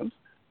I live,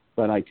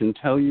 but I can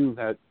tell you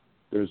that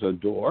there's a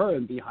door,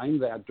 and behind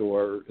that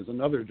door is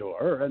another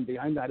door, and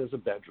behind that is a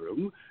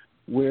bedroom,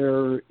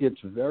 where it's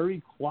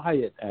very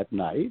quiet at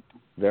night,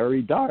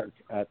 very dark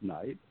at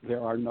night.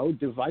 There are no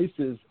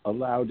devices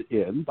allowed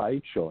in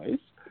by choice.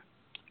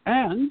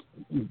 And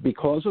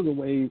because of the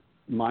way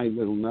my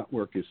little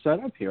network is set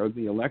up here,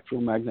 the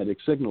electromagnetic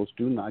signals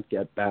do not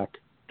get back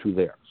to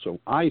there. So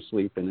I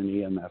sleep in an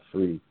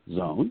EMF-free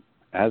zone,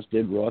 as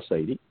did Ross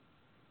Adey,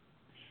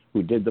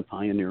 who did the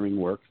pioneering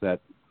work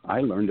that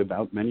I learned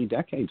about many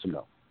decades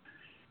ago.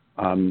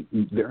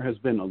 There has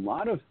been a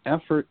lot of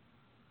effort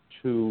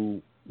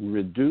to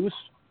reduce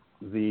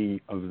the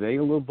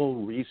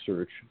available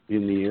research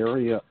in the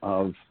area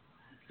of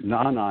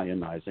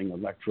non-ionizing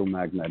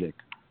electromagnetic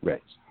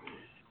rays.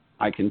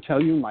 I can tell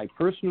you my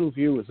personal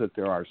view is that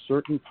there are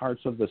certain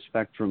parts of the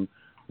spectrum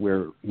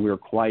where we're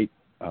quite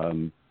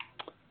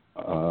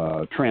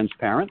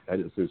transparent, that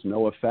is, there's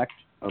no effect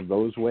of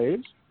those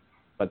waves.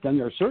 But then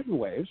there are certain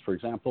waves, for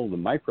example, the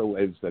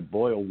microwaves that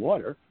boil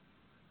water.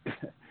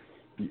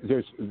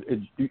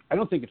 I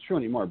don't think it's true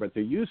anymore, but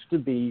there used to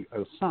be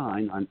a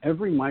sign on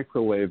every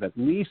microwave, at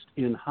least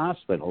in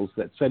hospitals,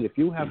 that said if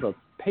you have a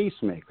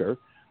pacemaker,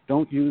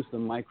 don't use the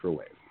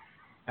microwave.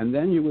 And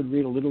then you would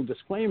read a little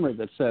disclaimer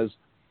that says,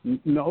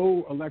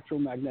 no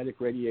electromagnetic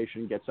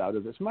radiation gets out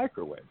of this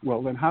microwave.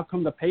 Well, then how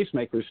come the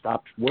pacemaker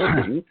stopped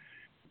working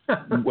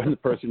when the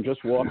person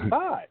just walked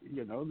by?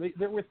 You know,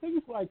 there were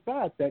things like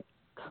that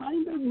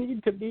kind of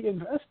need to be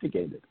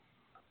investigated.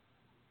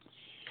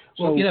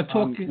 Well,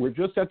 So we're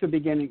just at the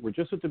beginning. We're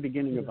just at the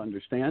beginning of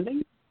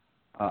understanding.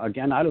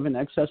 Again, out of an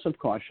excess of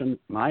caution,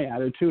 my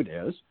attitude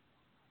is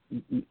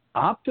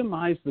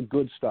optimize the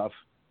good stuff,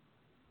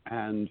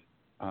 and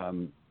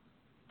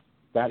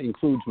that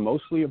includes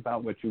mostly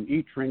about what you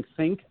eat, drink,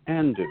 think,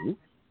 and do.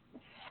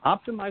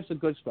 Optimize the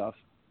good stuff,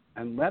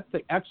 and let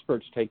the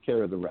experts take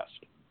care of the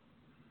rest.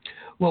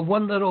 Well,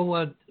 one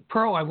little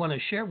pearl I want to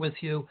share with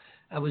you.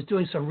 I was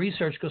doing some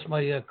research because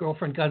my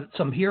girlfriend got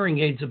some hearing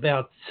aids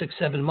about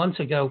 6-7 months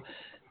ago.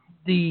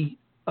 The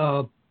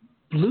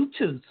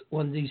Bluetooth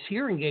on these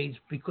hearing aids,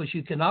 because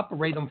you can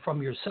operate them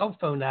from your cell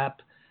phone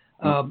app,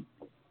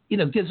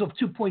 gives off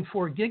 2.4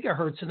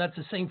 gigahertz, and that's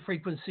the same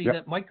frequency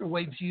that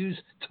microwaves use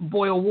to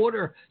boil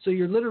water. So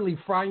you're literally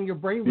frying your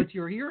brain with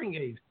your hearing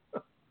aid.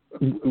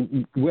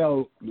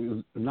 Well,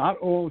 not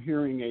all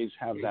hearing aids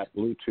have that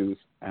Bluetooth,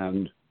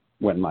 and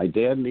when my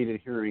dad needed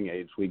hearing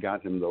aids, we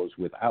got him those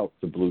without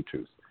the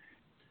Bluetooth.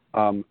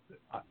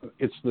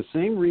 It's the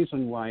same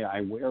reason why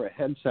I wear a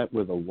headset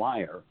with a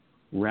wire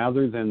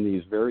rather than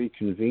these very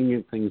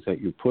convenient things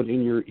that you put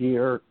in your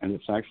ear, and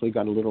it's actually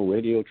got a little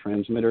radio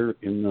transmitter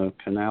in the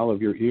canal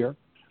of your ear.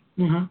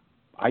 Mm-hmm.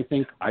 I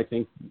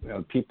think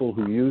people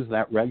who use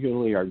that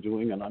regularly are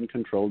doing an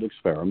uncontrolled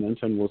experiment,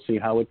 and we'll see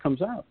how it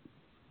comes out.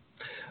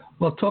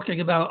 Well,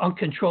 talking about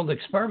uncontrolled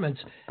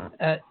experiments,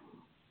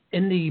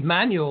 in the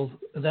manual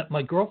that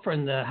my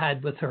girlfriend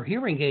had with her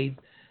hearing aid,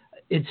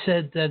 it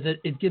said that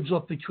it gives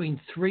off between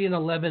 3 and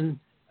 11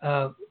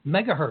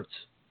 megahertz.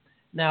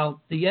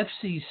 Now, the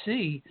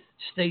FCC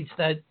states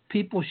that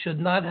people should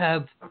not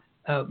have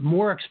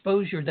more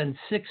exposure than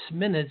 6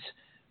 minutes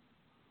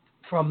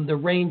from the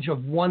range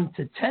of 1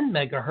 to 10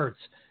 megahertz.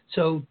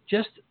 So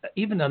just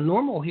even a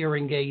normal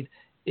hearing aid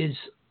is,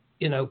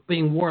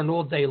 being worn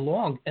all day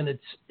long, and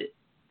it's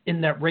in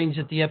that range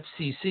that the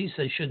FCC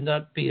says should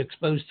not be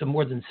exposed to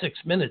more than 6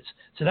 minutes.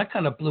 So that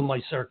kind of blew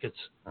my circuits.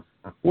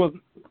 Well,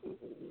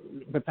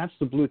 but that's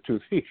the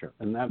Bluetooth feature,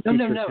 and that feature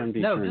can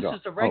be turned off. No, this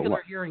is the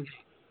regular hearing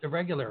aid. The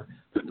regular,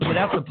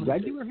 without the Bluetooth.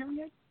 Regular hearing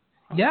aid?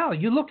 Yeah,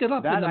 you look it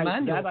up in the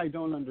manual. That I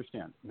don't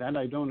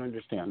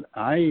understand.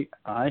 I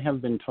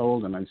have been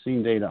told, and I've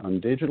seen data on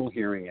digital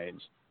hearing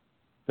aids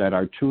that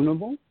are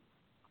tunable,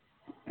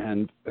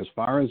 and as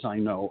far as I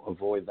know,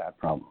 avoid that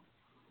problem.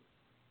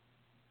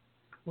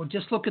 Well,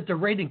 just look at the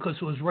rating, because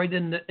it was right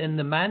in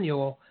the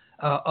manual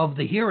of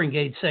the hearing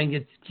aid saying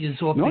it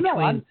gives off between.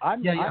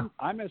 No,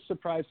 I'm as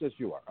surprised as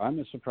you are.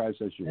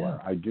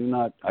 I do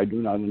not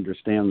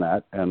understand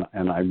that,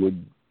 and I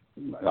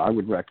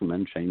would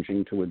recommend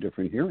changing to a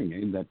different hearing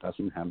aid that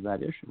doesn't have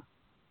that issue.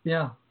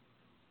 Yeah.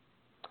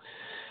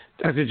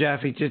 Dr.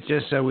 Jaffe,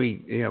 just so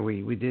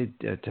we did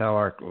tell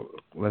our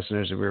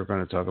listeners that we were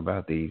going to talk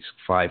about these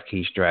 5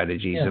 key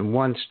strategies, and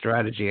one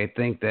strategy I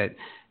think that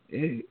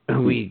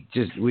we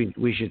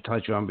should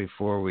touch on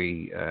before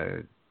we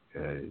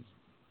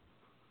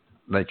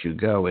let you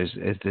go is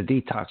the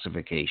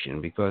detoxification,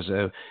 because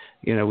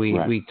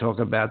we talk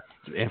about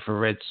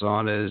infrared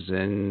saunas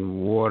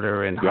and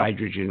water and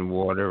hydrogen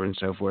water and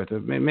so forth.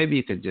 Maybe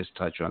you could just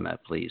touch on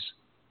that, please.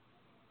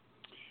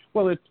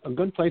 Well, a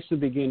good place to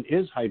begin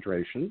is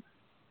hydration.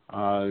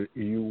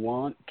 You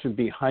want to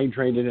be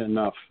hydrated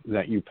enough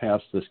that you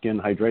pass the skin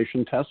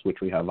hydration test, which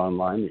we have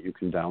online that you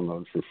can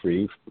download for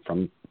free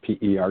from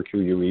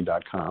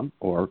perque.com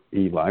or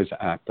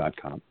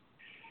elizaact.com.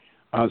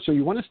 So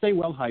you want to stay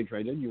well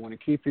hydrated. You want to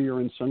keep your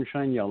urine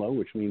sunshine yellow,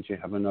 which means you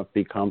have enough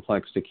B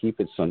complex to keep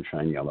it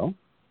sunshine yellow.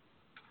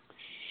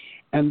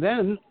 And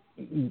then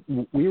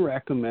we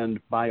recommend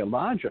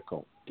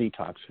biological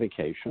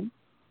detoxification,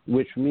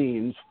 which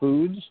means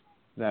foods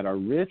that are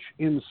rich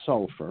in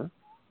sulfur,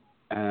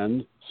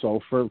 and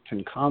sulfur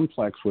can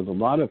complex with a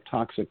lot of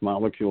toxic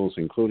molecules,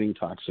 including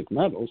toxic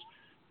metals,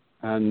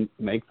 and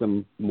make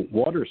them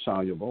water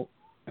soluble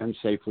and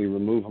safely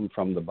remove them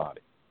from the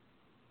body.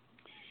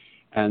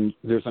 And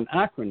there's an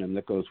acronym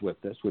that goes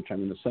with this, which I'm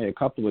going to say a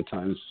couple of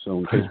times, so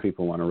in case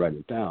people want to write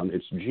it down.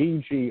 It's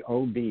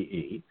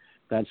GGOBE.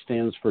 That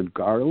stands for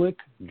garlic,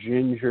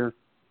 ginger,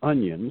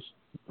 onions,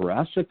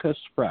 brassica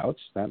sprouts,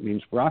 that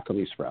means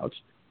broccoli sprouts,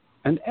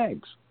 and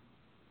eggs.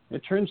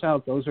 It turns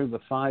out those are the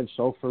 5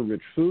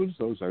 sulfur-rich foods.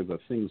 Those are the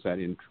things that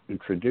in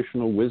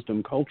traditional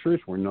wisdom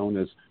cultures were known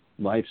as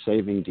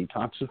life-saving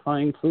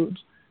detoxifying foods.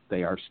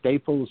 They are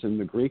staples in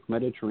the Greek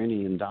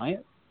Mediterranean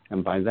diet,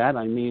 and by that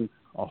I mean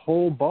a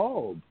whole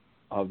bulb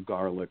of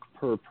garlic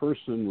per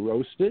person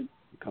roasted.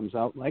 It comes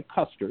out like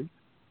custard.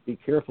 Be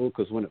careful,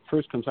 because when it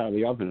first comes out of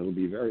the oven, it'll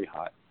be very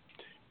hot.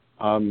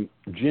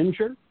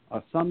 Ginger,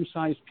 a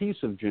thumb-sized piece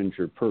of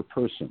ginger per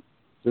person.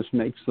 This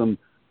makes them,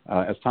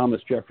 as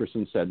Thomas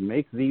Jefferson said,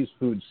 make these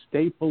foods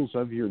staples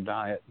of your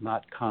diet,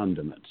 not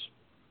condiments.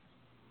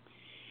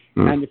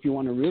 And if you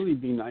want to really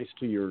be nice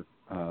to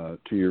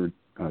your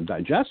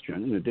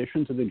digestion, in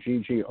addition to the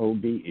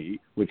GGOBE,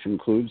 which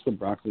includes the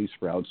broccoli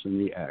sprouts and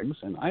the eggs,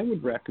 and I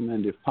would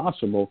recommend, if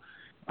possible,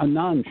 a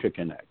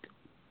non-chicken egg.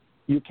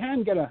 You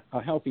can get a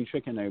healthy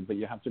chicken egg, but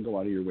you have to go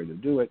out of your way to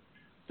do it.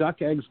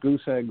 Duck eggs,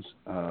 goose eggs,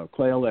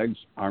 quail eggs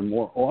are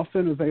more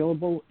often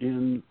available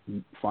in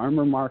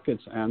farmer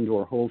markets and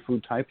or whole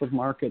food type of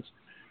markets.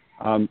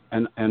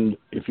 And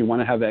if you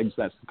want to have eggs,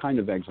 that's the kind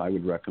of eggs I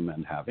would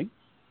recommend having.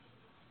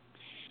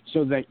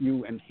 So that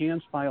you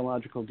enhance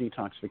biological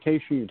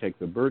detoxification, you take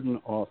the burden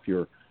off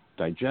your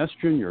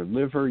digestion, your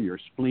liver, your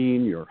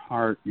spleen, your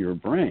heart, your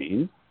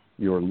brain,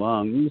 your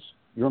lungs,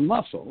 your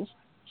muscles.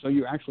 So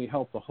you actually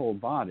help the whole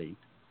body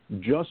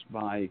just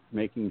by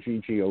making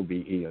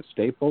GGOBE a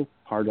staple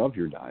part of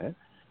your diet.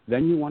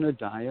 Then you want a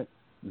diet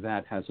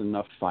that has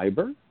enough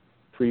fiber,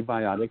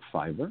 prebiotic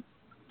fiber,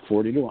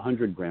 40 to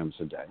 100 grams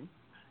a day.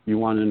 You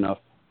want enough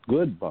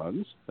good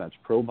bugs, that's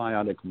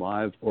probiotic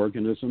live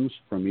organisms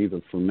from either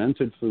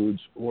fermented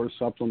foods or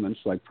supplements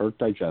like Perk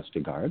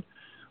Digesti-Guard,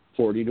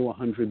 40 to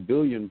 100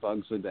 billion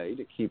bugs a day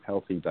to keep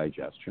healthy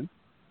digestion.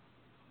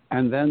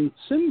 And then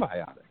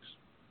symbiotics,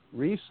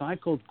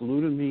 recycled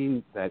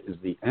glutamine that is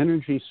the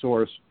energy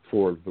source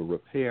for the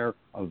repair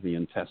of the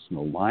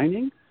intestinal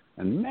lining.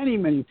 And many,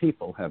 many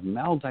people have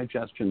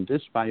maldigestion,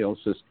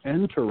 dysbiosis,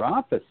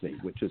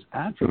 enteropathy, which is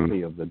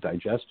atrophy of the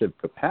digestive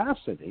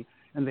capacity,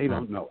 and they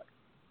don't know it.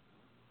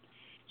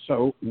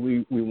 So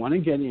we want to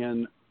get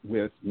in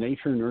with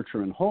nature,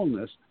 nurture, and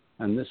wholeness,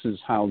 and this is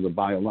how the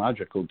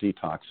biological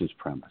detox is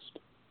premised.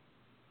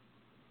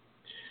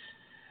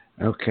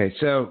 Okay,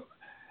 so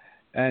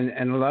and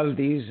a lot of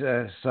these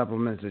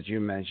supplements that you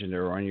mentioned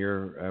are on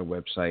your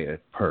website at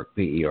Perk,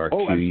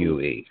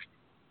 Perque.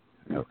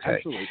 Okay.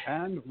 Absolutely.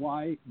 And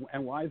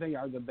why they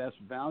are the best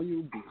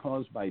value?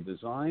 Because by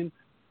design,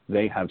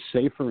 they have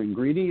safer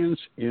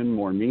ingredients in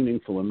more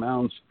meaningful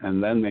amounts,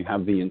 and then they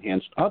have the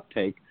enhanced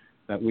uptake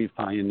that we've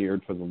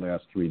pioneered for the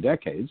last 3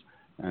 decades,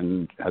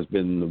 and has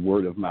been the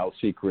word of mouth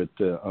secret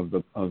of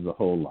the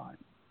whole line.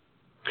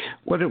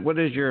 What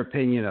is your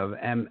opinion of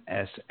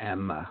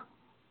MSM?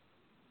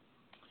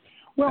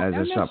 Well, as a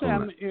MSM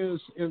supplement? is,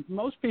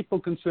 most people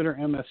consider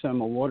MSM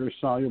a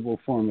water-soluble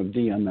form of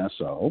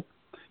DMSO.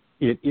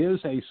 It is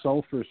a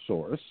sulfur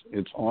source.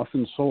 It's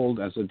often sold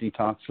as a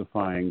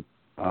detoxifying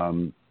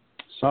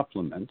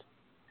supplement.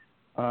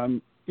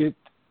 It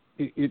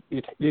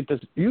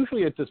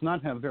does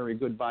not have very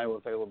good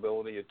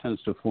bioavailability. It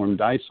tends to form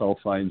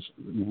disulfides,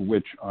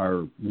 which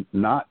are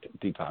not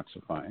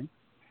detoxifying.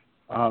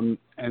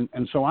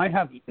 And so I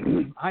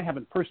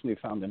haven't personally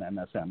found an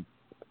MSM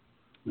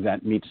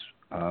that meets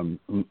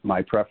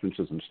my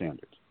preferences and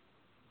standards.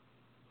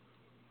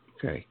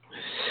 Okay.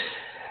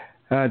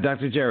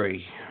 Dr.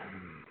 Jerry.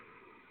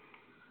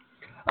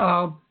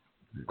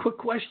 Quick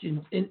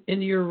question.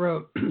 In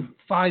your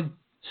 5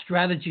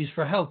 strategies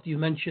for health, you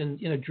mentioned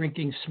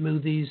drinking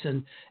smoothies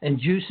and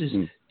juices.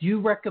 Do you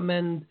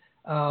recommend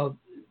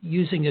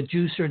using a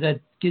juicer that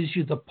gives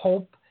you the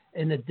pulp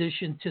in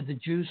addition to the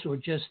juice, or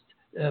just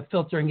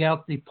filtering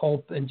out the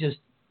pulp and just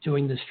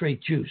doing the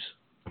straight juice?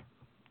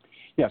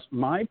 Yes,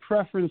 my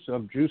preference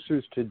of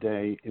juicers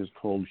today is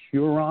called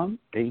Huron,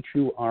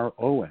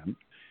 Huron.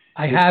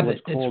 I have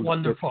it. It's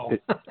wonderful.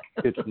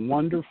 It's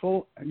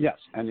wonderful, yes,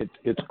 and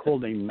it's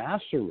called a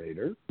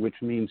macerator, which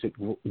means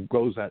it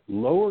goes at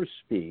lower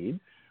speed,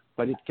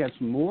 but it gets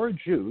more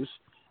juice.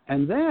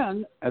 And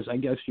then, as I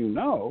guess you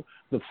know,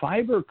 the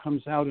fiber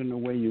comes out in a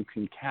way you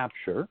can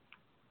capture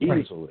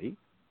easily. Right.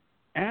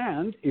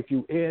 And if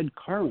you add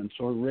currants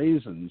or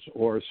raisins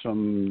or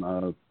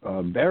some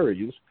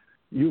berries,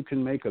 you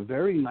can make a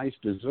very nice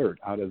dessert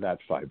out of that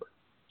fiber.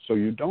 So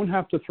you don't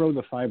have to throw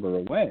the fiber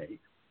away,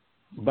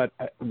 but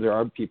there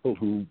are people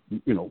who,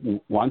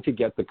 want to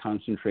get the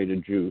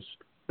concentrated juice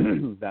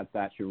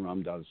that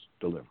Huron does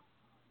deliver.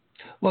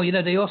 Well,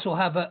 they also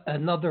have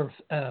another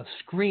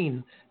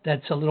screen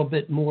that's a little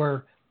bit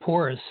more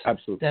porous.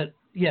 Absolutely.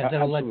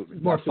 That'll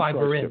let more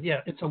fiber in.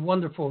 Yeah, it's a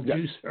wonderful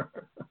juicer.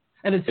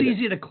 And it's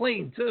easy to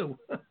clean, too.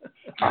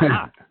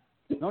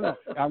 No,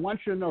 I want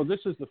you to know this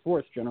is the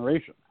fourth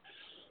generation.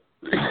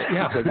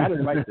 Yeah. They got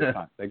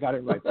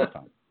it right this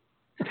time.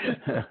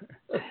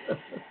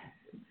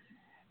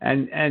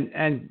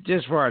 And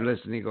just for our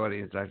listening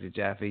audience, Dr.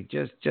 Jaffe,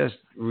 just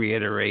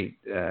reiterate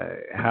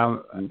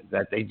how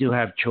that they do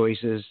have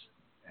choices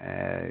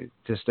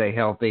to stay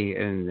healthy,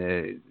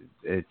 and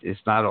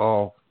it's not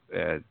all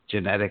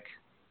genetic.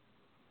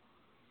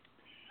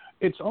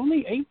 It's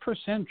only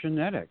 8%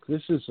 genetic.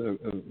 This is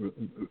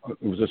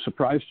it was a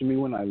surprise to me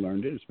when I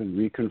learned it. It's been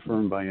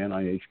reconfirmed by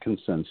NIH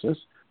consensus.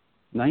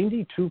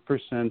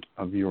 92%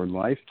 of your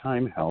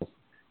lifetime health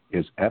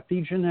is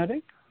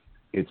epigenetic.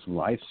 It's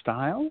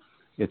lifestyle.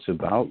 It's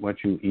about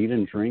what you eat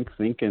and drink,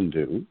 think, and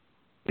do.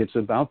 It's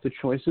about the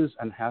choices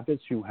and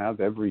habits you have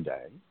every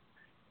day.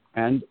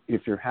 And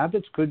if your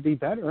habits could be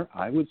better,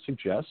 I would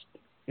suggest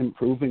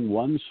improving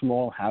one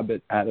small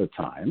habit at a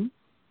time,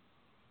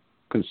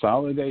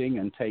 consolidating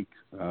and take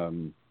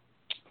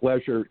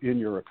pleasure in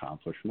your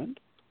accomplishment.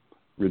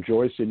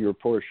 Rejoice in your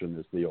portion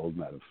is the old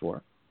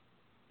metaphor.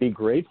 Be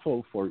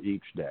grateful for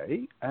each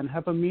day and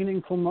have a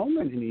meaningful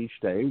moment in each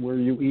day where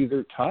you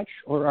either touch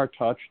or are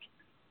touched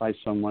by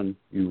someone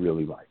you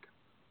really like.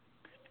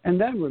 And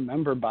then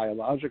remember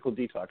biological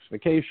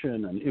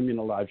detoxification and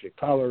immunologic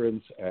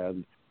tolerance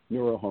and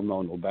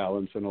neurohormonal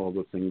balance and all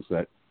the things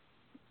that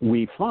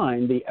we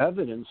find the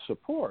evidence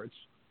supports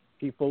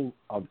people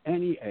of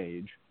any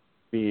age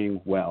being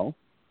well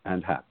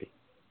and happy.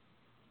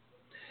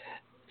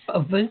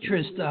 Of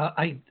interest,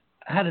 I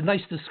had a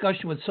nice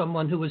discussion with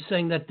someone who was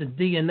saying that the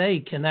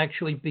DNA can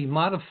actually be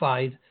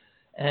modified,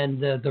 and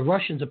the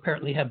Russians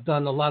apparently have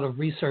done a lot of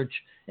research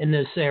in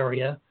this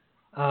area.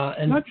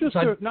 And not just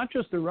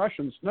the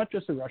Russians,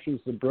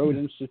 the Broad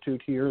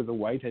Institute here, the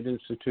Whitehead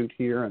Institute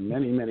here, and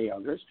many, many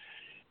others.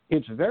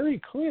 It's very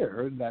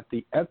clear that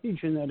the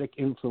epigenetic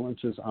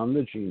influences on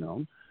the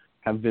genome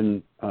have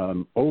been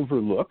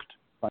overlooked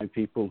by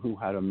people who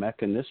had a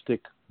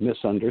mechanistic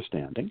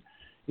misunderstanding.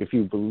 If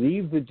you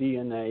believe the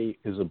DNA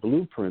is a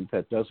blueprint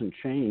that doesn't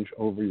change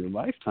over your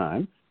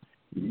lifetime,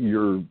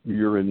 you're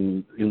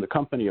in the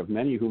company of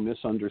many who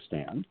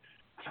misunderstand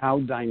how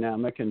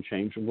dynamic and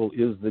changeable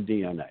is the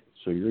DNA.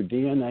 So your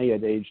DNA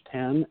at age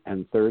 10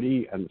 and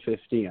 30 and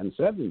 50 and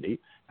 70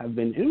 have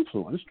been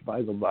influenced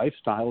by the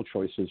lifestyle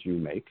choices you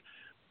make.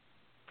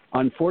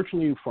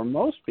 Unfortunately, for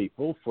most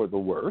people, for the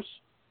worse,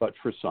 but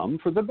for some,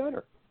 for the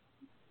better.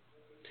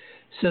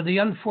 So the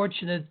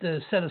unfortunate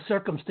set of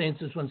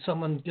circumstances when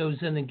someone goes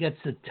in and gets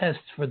a test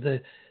for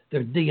their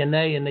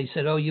DNA and they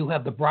said, oh, you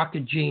have the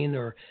BRCA gene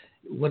or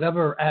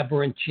whatever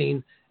aberrant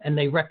gene, and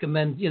they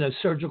recommend,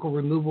 surgical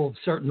removal of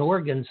certain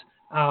organs,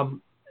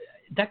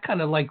 that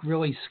kind of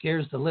really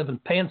scares the living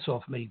pants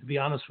off me, to be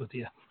honest with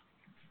you.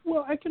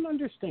 Well, I can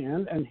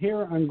understand, and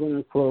here I'm going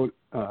to quote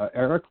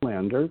Eric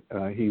Lander.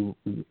 He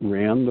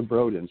ran the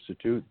Broad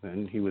Institute,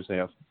 then he was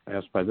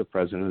asked by the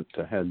president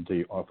to head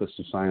the Office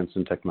of Science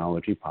and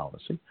Technology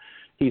Policy.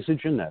 He's a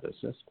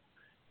geneticist,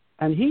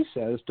 and he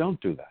says, don't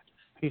do that.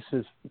 He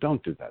says,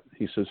 don't do that.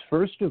 He says,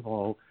 first of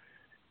all,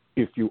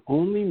 if you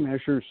only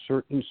measure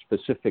certain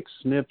specific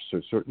SNPs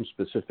or certain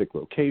specific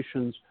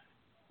locations,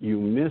 you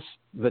miss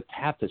the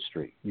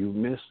tapestry. You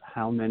miss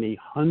how many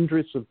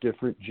hundreds of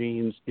different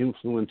genes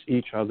influence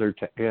each other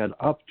to add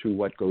up to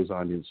what goes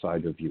on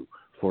inside of you.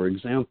 For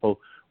example,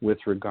 with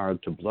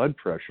regard to blood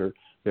pressure,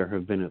 there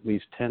have been at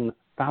least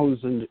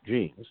 10,000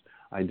 genes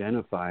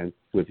identified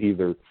with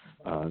either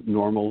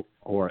normal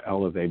or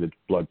elevated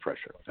blood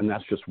pressure. And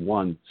that's just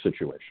one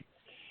situation.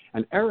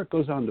 And Eric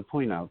goes on to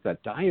point out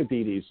that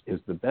diabetes is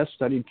the best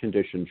studied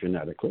condition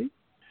genetically.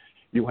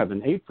 You have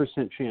an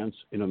 8% chance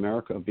in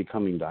America of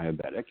becoming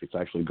diabetic. It's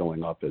actually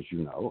going up, as you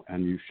know,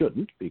 and you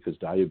shouldn't because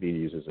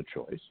diabetes is a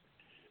choice.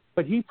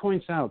 But he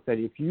points out that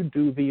if you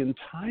do the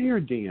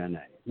entire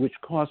DNA, which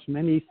costs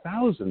many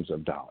thousands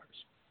of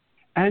dollars,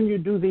 and you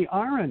do the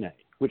RNA,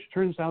 which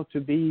turns out to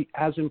be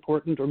as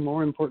important or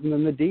more important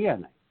than the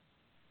DNA,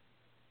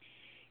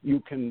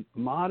 you can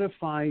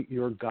modify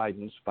your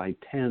guidance by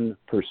 10%.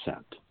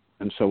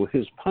 And so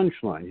his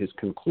punchline, his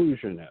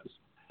conclusion is,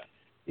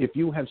 if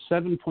you have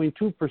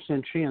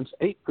 7.2% chance,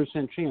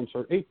 8% chance,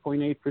 or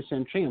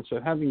 8.8% chance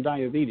of having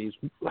diabetes,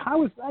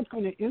 how is that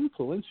going to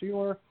influence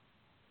your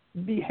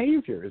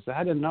behavior? Is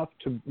that enough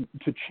to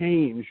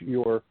change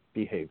your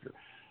behavior?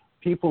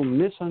 People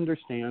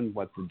misunderstand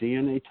what the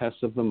DNA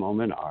tests of the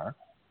moment are.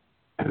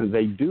 And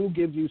they do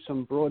give you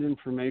some broad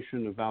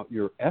information about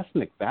your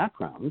ethnic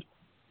background,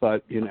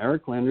 but in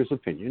Eric Lander's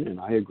opinion, and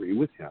I agree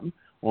with him,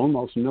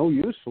 almost no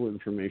useful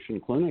information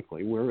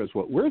clinically, whereas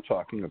what we're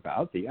talking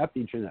about, the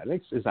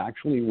epigenetics, is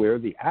actually where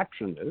the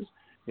action is.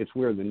 It's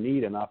where the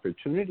need and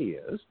opportunity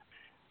is.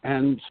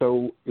 And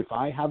so if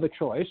I have a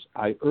choice,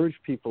 I urge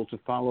people to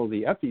follow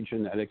the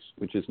epigenetics,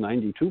 which is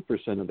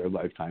 92% of their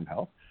lifetime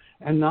health,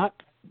 and not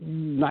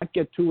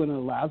get too in a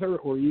lather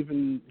or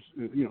even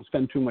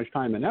spend too much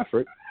time and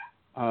effort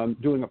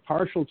doing a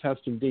partial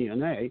test of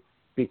DNA,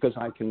 because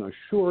I can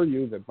assure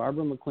you that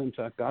Barbara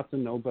McClintock got the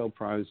Nobel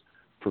Prize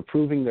for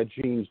proving that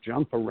genes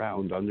jump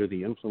around under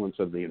the influence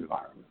of the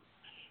environment.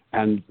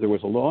 And there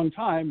was a long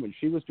time when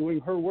she was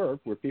doing her work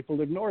where people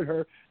ignored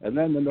her, and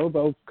then the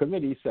Nobel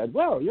Committee said,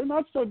 well, you're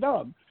not so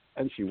dumb.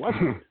 And she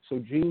wasn't. So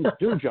genes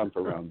do jump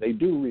around. They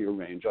do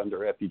rearrange under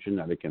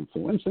epigenetic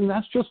influence, and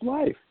that's just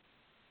life.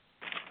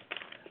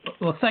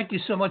 Well, thank you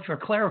so much for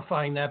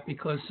clarifying that,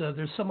 because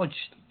there's so much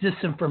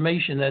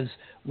disinformation, as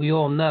we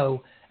all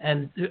know.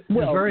 And there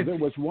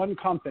was one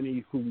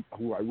company who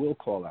I will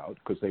call out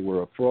because they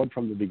were a fraud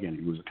from the beginning.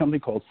 It was a company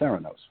called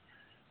Theranos.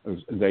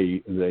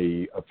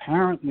 They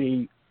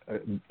apparently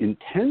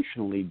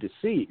intentionally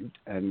deceived,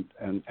 and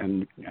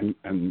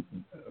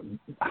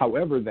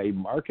however, they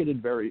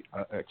marketed very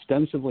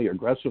extensively,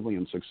 aggressively,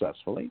 and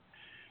successfully.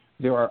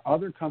 There are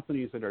other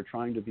companies that are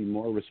trying to be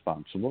more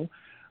responsible.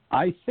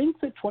 I think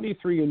that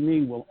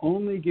 23andMe will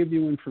only give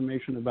you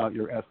information about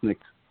your ethnic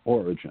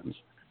origins,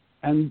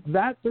 and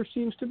that there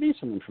seems to be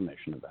some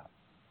information about.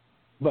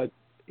 But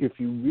if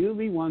you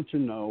really want to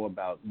know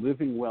about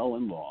living well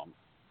and long,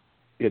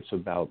 it's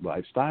about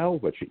lifestyle,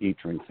 what you eat,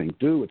 drink, think,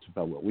 do. It's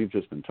about what we've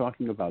just been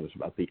talking about. It's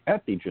about the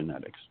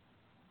epigenetics.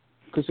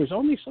 Because there's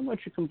only so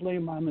much you can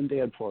blame mom and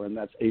dad for, and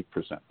that's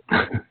 8%.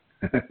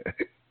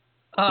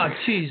 Oh,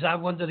 geez, I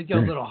wanted to go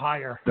a little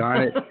higher.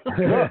 Darn it.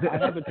 Look, I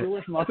have a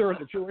Jewish mother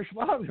and a Jewish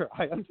father.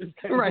 I understand.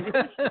 Right.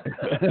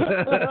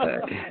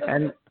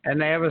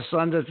 and they have a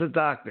son that's a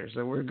doctor,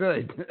 so we're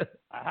good.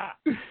 Aha.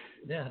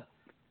 Yeah.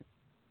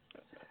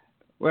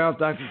 Well,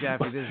 Dr.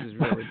 Jaffe, this is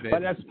really big.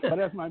 But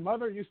as my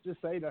mother used to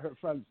say to her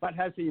friends, but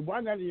has he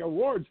won any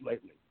awards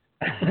lately?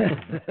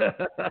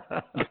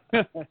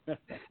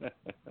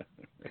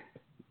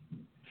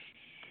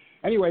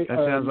 Anyway, that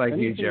sounds like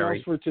you, Jerry.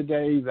 Else for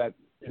today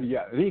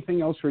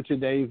anything else for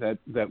today that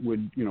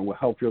would will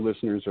help your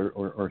listeners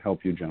or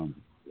help you,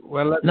 gentlemen?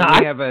 Well,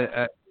 we have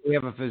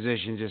a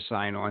physician just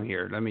sign on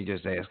here. Let me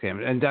just ask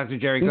him. And Dr.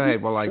 Jerry, go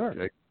ahead. Well,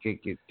 sure.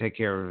 Take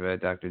care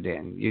of Dr.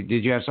 Dan.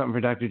 Did you have something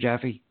for Dr.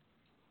 Jaffe?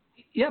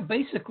 Yeah,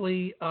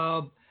 basically,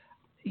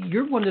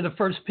 you're one of the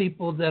first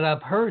people that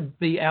I've heard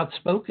be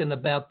outspoken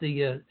about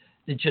the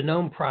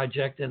Genome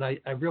Project, and I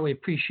really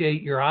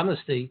appreciate your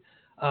honesty.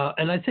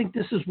 And I think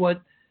this is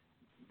what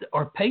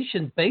our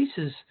patient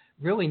basis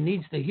really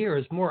needs to hear,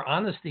 is more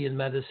honesty in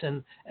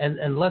medicine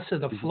and less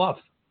of the fluff.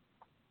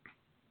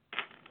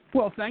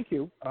 Well, thank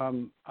you.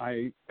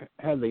 I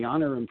had the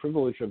honor and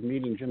privilege of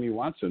meeting Jimmy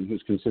Watson,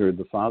 who's considered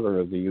the father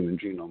of the Human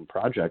Genome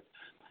Project.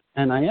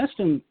 And I asked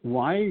him,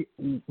 why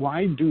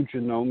do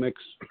genomics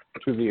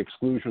to the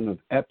exclusion of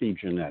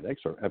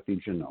epigenetics or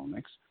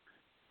epigenomics?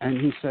 And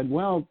he said,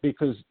 well,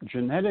 because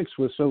genetics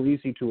was so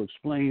easy to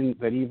explain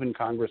that even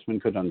congressmen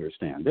could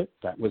understand it.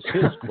 That was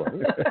his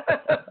quote.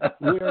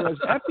 Whereas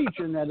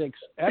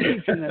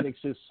epigenetics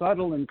is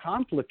subtle and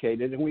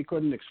complicated, and we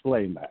couldn't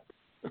explain that.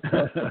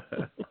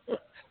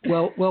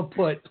 Well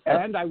put.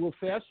 And I will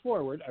fast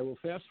forward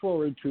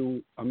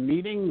to a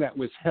meeting that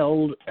was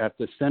held at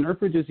the Center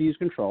for Disease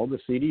Control, the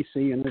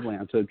CDC in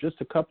Atlanta, just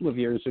a couple of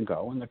years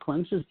ago. And the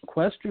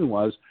question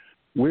was,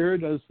 where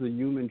does the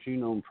Human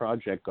Genome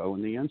Project go?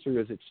 And the answer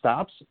is it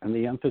stops, and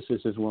the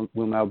emphasis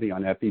will now be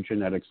on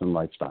epigenetics and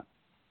lifestyle.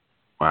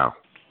 Wow.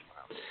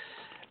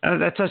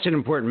 That's such an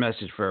important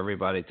message for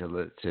everybody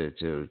to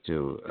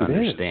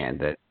understand,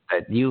 that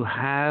you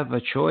have a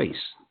choice.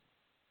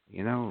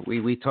 You know,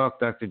 we talk,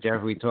 Dr.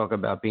 Jaffe, we talk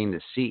about being the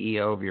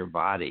CEO of your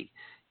body.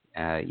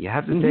 You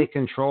have to take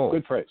control.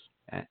 Good phrase.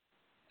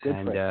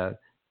 Phrase.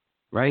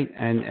 Right,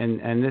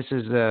 and this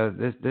is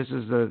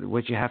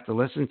what you have to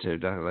listen to,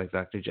 like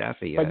Dr.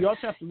 Jaffe. But you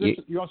also have to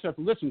listen. You also have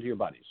to listen to your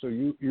body. So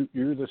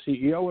you're the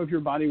CEO of your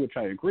body, which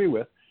I agree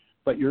with.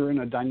 But you're in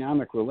a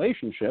dynamic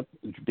relationship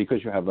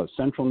because you have a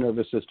central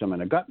nervous system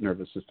and a gut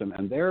nervous system,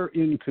 and they're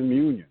in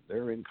communion.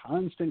 They're in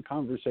constant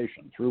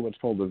conversation through what's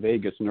called the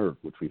vagus nerve,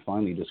 which we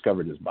finally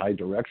discovered is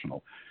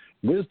bidirectional.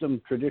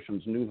 Wisdom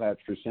traditions knew that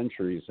for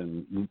centuries,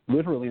 and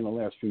literally in the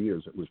last few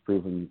years, it was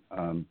proven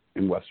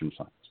in Western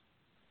science.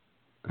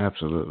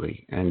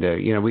 Absolutely, and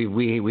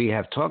we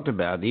have talked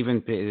about,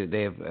 even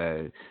they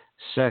have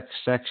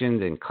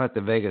sectioned and cut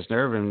the vagus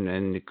nerve,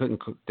 and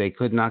they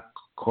could not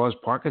cause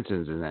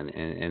Parkinson's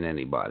in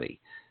anybody.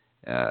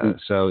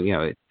 So,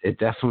 it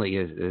definitely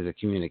is a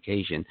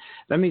communication.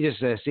 Let me just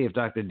see if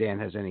Dr. Dan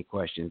has any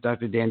questions.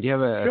 Dr. Dan, do you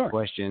have a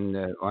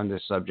question on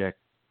this subject?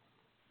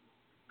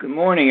 Good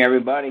morning,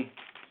 everybody.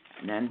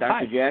 And then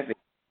Dr. Jaffe.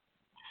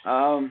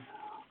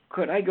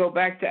 Could I go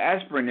back to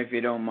aspirin, if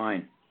you don't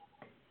mind?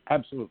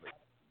 Absolutely.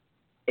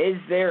 Is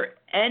there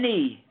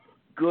any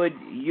good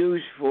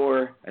use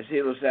for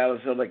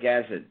acetylsalicylic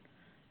acid?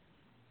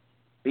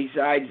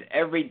 Besides,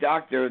 every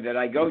doctor that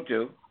I go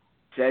to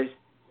says,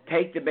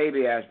 take the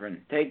baby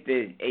aspirin. Take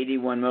the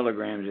 81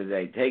 milligrams a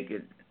day. Take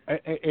it.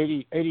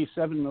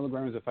 87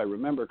 milligrams, if I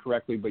remember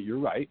correctly, but you're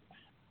right.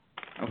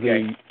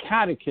 Okay.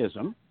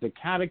 The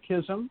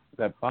catechism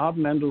that Bob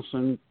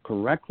Mendelsohn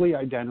correctly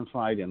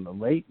identified in the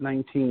late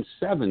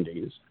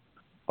 1970s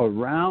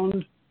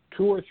around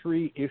 2 or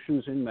 3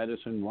 issues in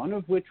medicine, one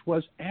of which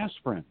was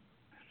aspirin.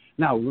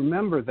 Now,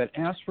 remember that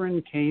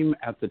aspirin came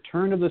at the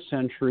turn of the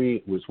century.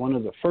 It was one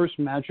of the first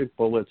magic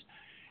bullets.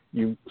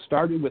 You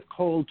started with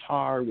coal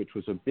tar, which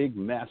was a big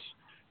mess,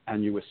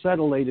 and you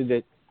acetylated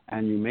it,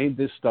 and you made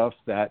this stuff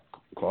that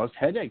caused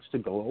headaches to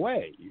go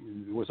away.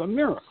 It was a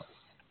miracle.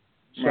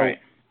 So right.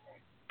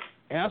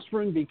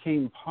 Aspirin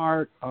became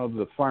part of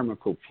the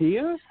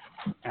pharmacopoeia,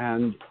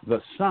 and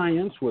the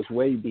science was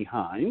way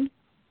behind,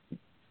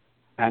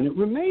 and it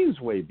remains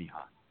way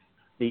behind.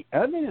 The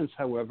evidence,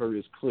 however,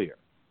 is clear.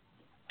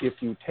 If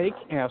you take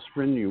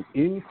aspirin, you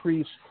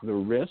increase the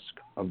risk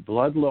of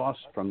blood loss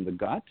from the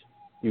gut.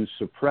 You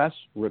suppress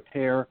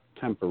repair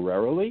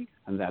temporarily,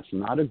 and that's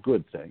not a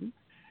good thing.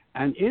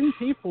 And in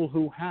people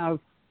who have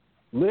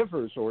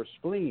livers or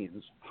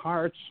spleens,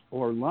 hearts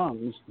or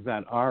lungs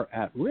that are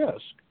at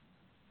risk,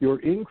 you're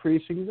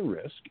increasing the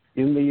risk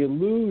in the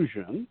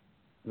illusion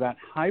that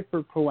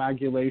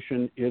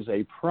hypercoagulation is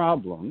a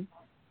problem,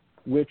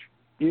 which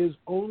is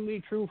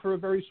only true for a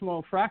very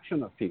small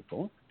fraction of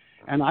people.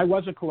 And I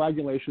was a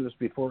coagulationist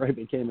before I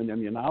became an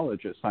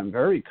immunologist. I'm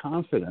very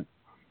confident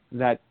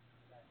that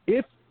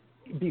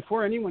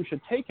before anyone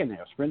should take an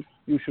aspirin,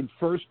 you should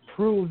first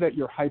prove that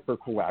you're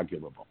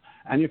hypercoagulable.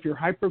 And if you're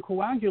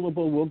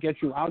hypercoagulable, we'll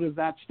get you out of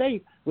that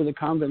state with a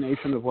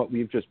combination of what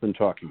we've just been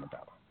talking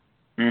about.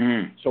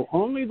 Mm-hmm. So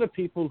only the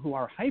people who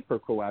are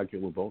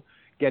hypercoagulable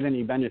get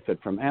any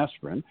benefit from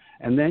aspirin.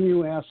 And then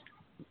you ask,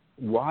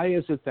 why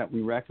is it that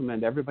we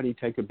recommend everybody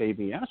take a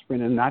baby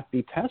aspirin and not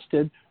be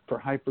tested for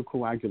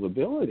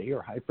hypercoagulability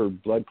or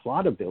hyperblood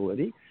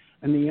clotability?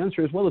 And the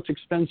answer is, well, it's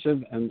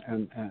expensive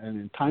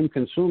and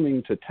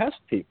time-consuming to test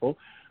people,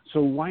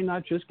 so why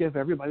not just give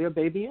everybody a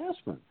baby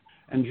aspirin?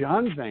 And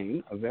John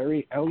Vane, a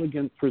very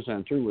elegant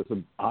presenter with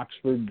an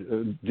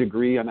Oxford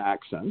degree and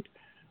accent,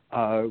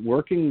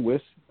 working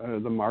with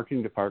the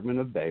marketing department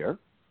of Bayer,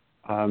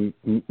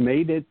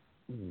 made it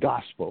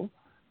gospel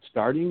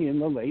starting in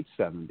the late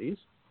 70s,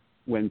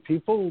 when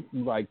people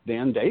like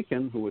Dan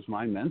Dakin, who was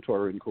my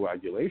mentor in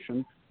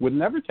coagulation, would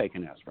never take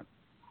an aspirin.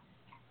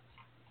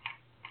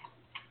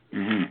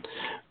 Mm-hmm.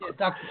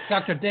 Yeah,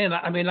 Dr. Dan,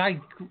 I mean, I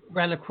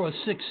ran across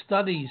 6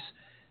 studies,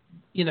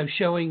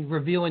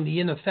 revealing the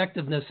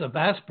ineffectiveness of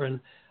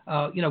aspirin.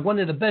 One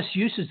of the best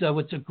uses, though,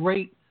 it's a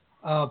great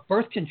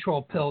birth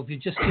control pill if you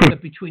just keep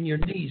it between your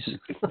knees.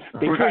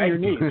 Between your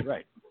knees,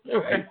 right.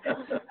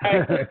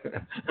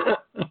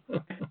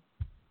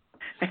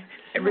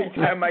 Every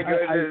time I go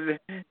to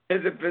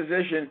the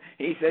physician,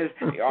 he says,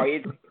 are you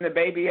taking the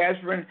baby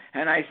aspirin?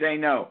 And I say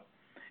no.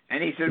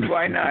 And he said,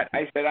 why not?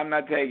 I said, I'm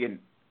not taking.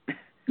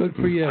 Good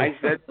for you. I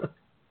said,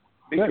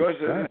 because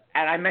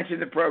and I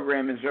mentioned the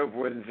program and so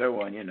forth and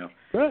so on,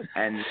 Good.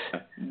 And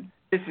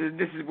this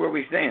is where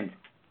we stand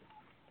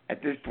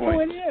at this point. Oh,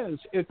 it is.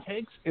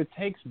 It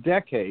takes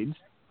decades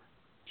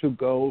to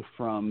go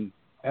from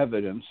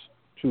evidence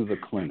to the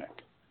clinic.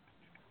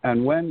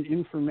 And when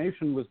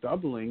information was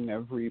doubling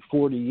every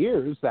 40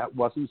 years, that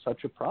wasn't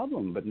such a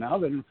problem. But now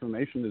that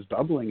information is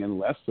doubling in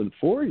less than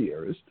 4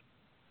 years,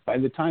 by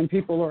the time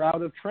people are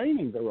out of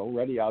training, they're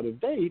already out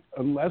of date,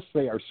 unless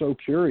they are so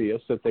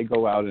curious that they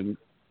go out and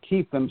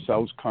keep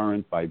themselves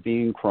current by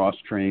being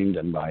cross-trained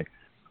and by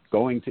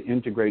going to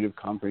integrative,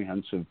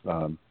 comprehensive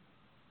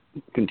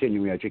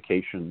continuing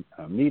education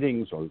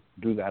meetings or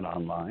do that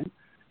online.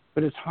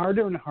 But it's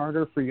harder and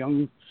harder for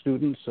young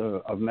students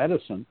of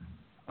medicine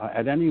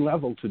at any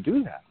level to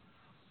do that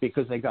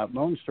because they got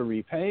loans to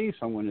repay.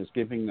 Someone is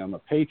giving them a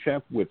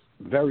paycheck with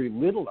very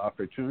little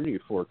opportunity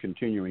for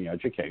continuing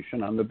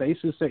education on the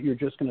basis that you're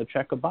just going to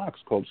check a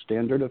box called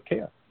standard of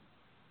care.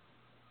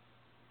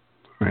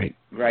 Right.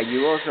 Right.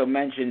 You also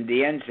mentioned the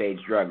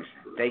NSAIDs drugs.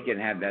 They can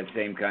have that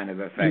same kind of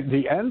effect.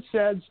 The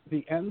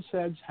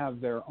NSAIDs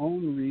have their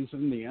own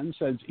reason. The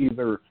NSAIDs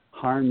either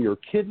harm your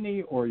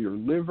kidney or your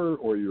liver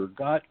or your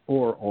gut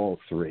or all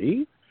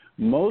three.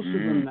 Most of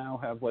them now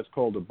have what's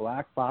called a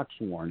black box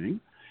warning.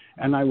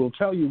 And I will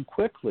tell you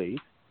quickly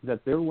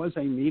that there was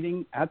a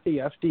meeting at the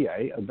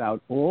FDA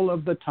about all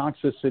of the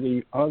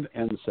toxicity of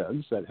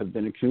NSAIDs that have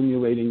been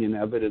accumulating in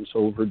evidence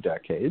over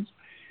decades.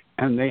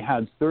 And they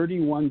had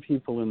 31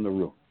 people in the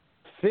room.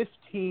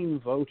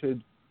 15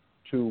 voted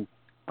to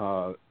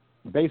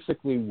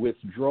basically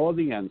withdraw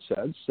the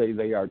NSAIDs, say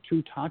they are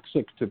too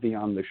toxic to be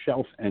on the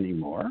shelf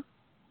anymore.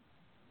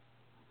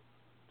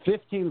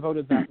 15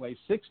 voted that way.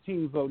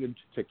 16 voted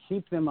to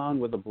keep them on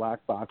with a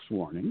black box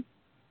warning.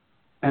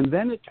 And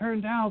then it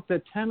turned out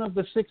that 10 of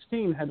the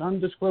 16 had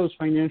undisclosed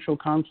financial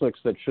conflicts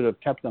that should have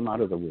kept them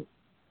out of the room.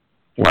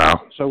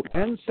 Wow. So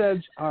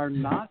NSAIDs are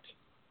not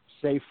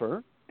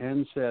safer.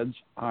 NSAIDs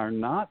are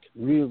not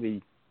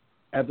really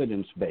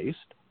evidence-based.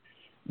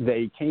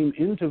 They came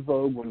into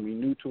vogue when we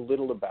knew too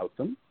little about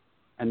them.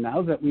 And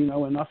now that we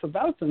know enough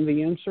about them,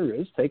 the answer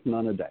is take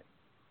none a day.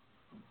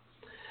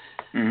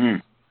 Mm-hmm.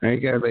 There you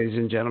go, ladies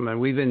and gentlemen.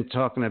 We've been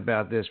talking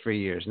about this for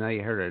years. Now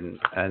you heard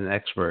an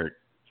expert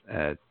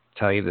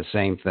tell you the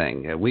same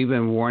thing. We've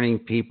been warning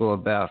people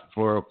about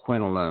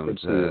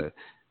fluoroquinolones,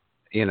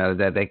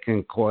 that they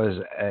can cause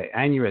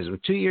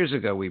aneurysm. 2 years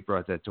ago, we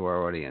brought that to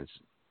our audience.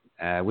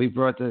 We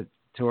brought to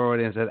our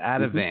audience that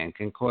Ativan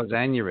can cause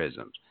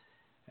aneurysms.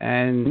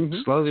 And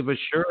slowly but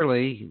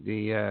surely,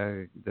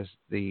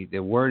 the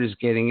word is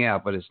getting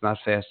out, but it's not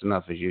fast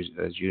enough, as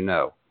you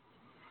know.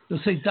 So,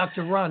 see,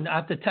 Dr. Ron, I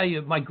have to tell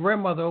you, my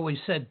grandmother always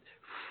said,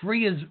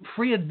 free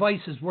advice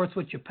is worth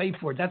what you pay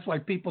for. That's why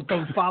people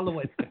don't follow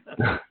it.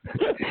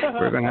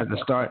 We're going to have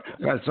to start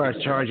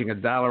charging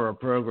 $1 a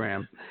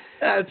program.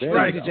 That's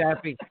right. Dr.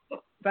 Jaffe,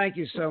 thank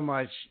you so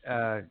much.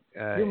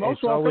 You're most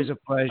it's always a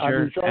welcome.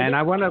 pleasure. And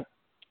I want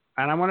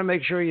to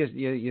make sure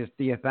you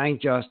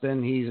thank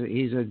Justin.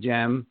 He's a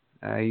gem.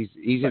 He's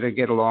easy to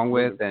get along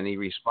with, and he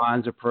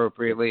responds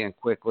appropriately and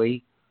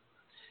quickly.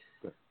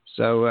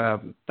 So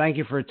thank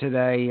you for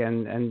today.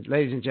 And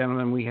ladies and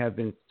gentlemen, we have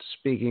been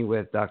speaking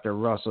with Dr.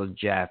 Russell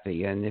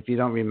Jaffe. And if you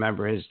don't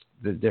remember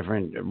the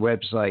different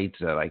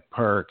websites like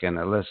PERC and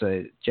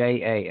Alyssa,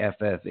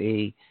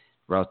 Jaffe,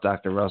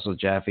 Dr. Russell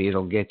Jaffe,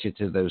 it'll get you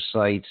to those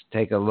sites.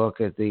 Take a look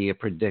at the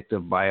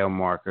predictive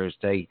biomarkers.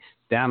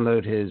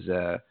 Download his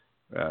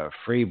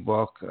free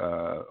book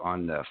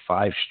on the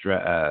 5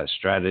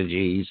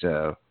 strategies,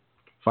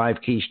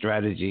 5 key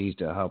strategies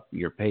to help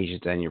your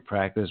patients and your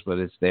practice. But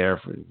it's there.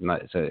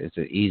 It's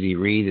an easy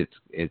read.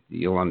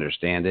 You'll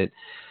understand it.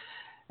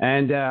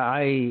 And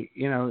I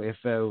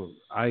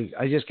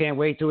just can't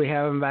wait till we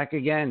have him back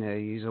again.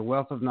 He's a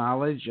wealth of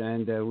knowledge,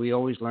 and we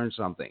always learn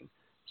something.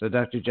 So,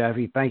 Dr.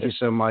 Jaffe, thank you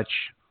so much.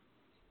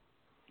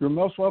 You're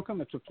most welcome.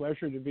 It's a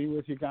pleasure to be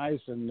with you guys.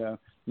 And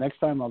next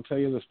time I'll tell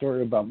you the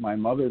story about my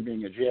mother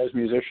being a jazz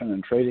musician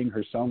and trading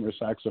her Selmer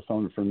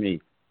saxophone for me.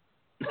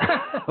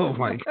 Oh,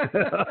 my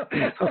God.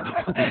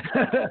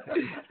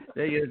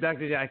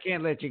 Dr. Jaffe, I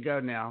can't let you go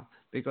now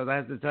because I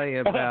have to tell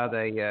you about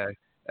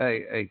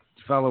a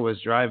fellow was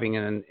driving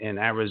in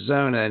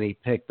Arizona, and he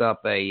picked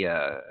up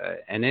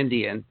an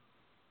Indian,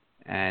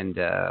 and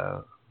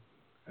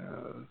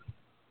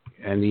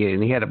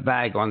he had a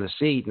bag on the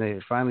seat,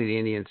 and finally the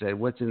Indian said,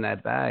 "What's in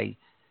that bag?"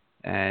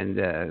 And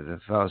the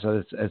fellow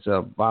said, "It's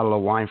a bottle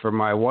of wine for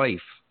my wife."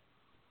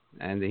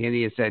 And the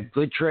Indian said,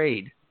 "Good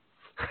trade."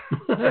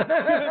 Well,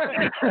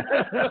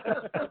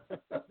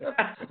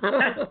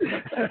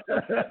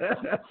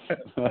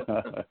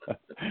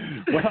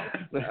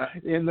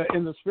 in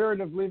the spirit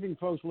of leaving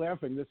folks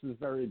laughing, this is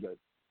very good.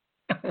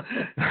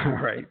 All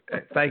right.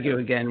 Thank you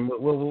again.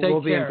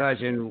 We'll be in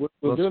touch, and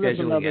we'll do this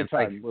schedule another again.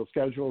 time. We'll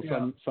schedule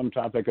some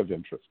topic of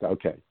interest.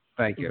 Okay.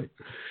 Thank you.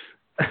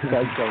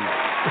 Thanks so much.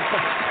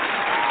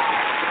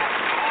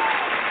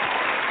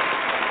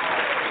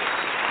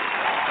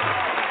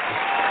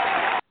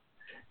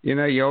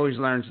 You always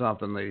learn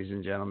something, ladies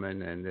and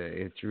gentlemen, and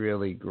it's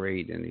really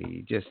great. And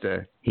he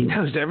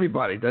knows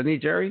everybody, doesn't he,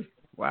 Jerry?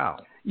 Wow.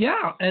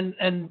 Yeah,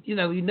 and he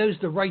knows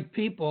the right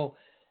people,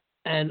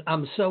 and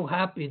I'm so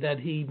happy that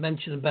he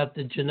mentioned about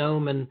the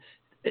genome. And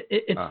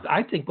it's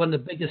I think one of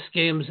the biggest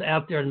scams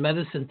out there in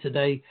medicine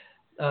today.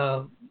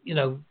 The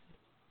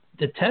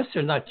tests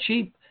are not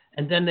cheap,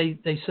 and then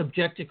they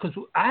subject it because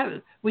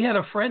we had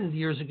a friend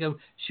years ago.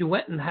 She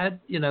went and had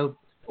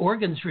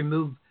organs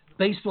removed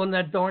based on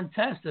that darn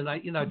test, and I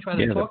try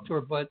to talk to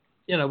her, but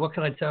what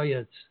can I tell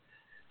you?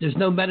 There's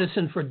no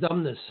medicine for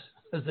dumbness,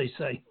 as they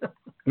say.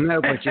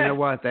 No, but you know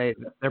what? They're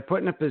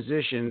put in a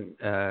position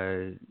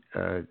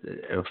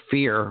of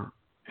fear,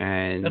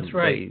 and that's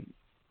right.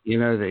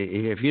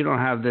 If you don't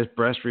have this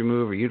breast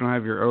removed or you don't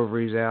have your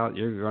ovaries out,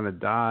 you're going to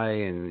die,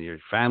 and your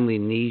family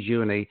needs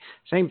you. And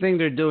same thing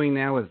they're doing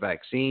now with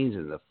vaccines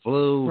and the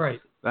flu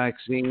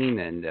vaccine,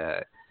 and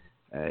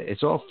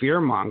it's all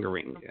fear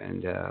mongering,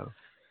 and.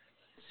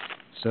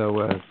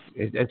 So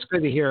it's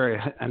good to hear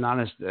an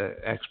honest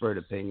expert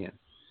opinion.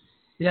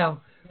 Yeah.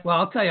 Well,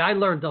 I'll tell you, I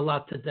learned a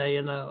lot today,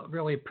 and I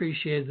really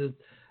appreciated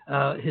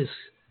his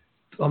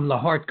from the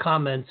heart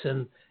comments,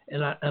 and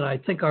I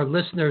think our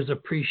listeners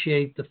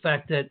appreciate the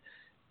fact that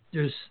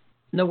there's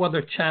no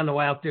other channel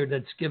out there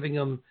that's giving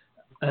them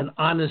an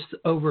honest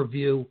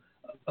overview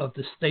of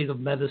the state of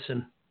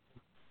medicine.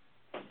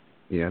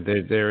 Yeah,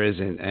 there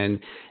isn't, and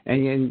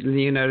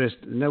you notice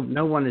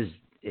no one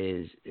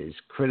is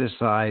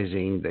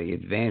criticizing the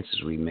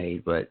advances we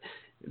made, but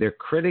they're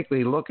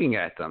critically looking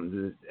at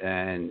them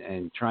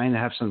and trying to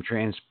have some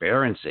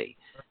transparency.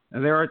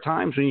 And there are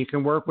times when you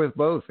can work with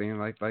both,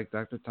 like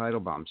Dr.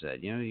 Teitelbaum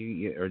said, and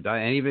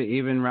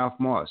even Ralph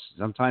Moss.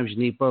 Sometimes you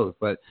need both,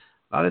 but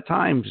a lot of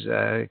times,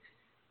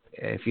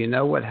 if you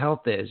know what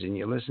health is and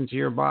you listen to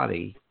your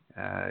body,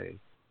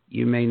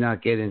 you may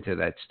not get into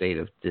that state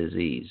of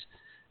disease.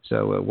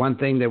 So one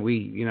thing that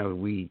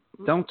we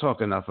don't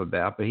talk enough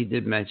about, but he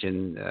did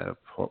mention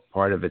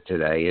part of it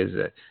today, is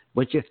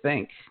what you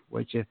think.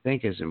 What you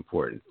think is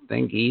important.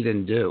 Think, eat,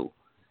 and do.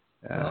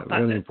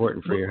 Really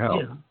important for your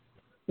health. Yeah.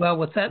 Well,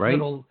 with that right?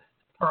 little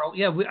Pearl,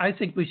 I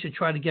think we should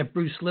try to get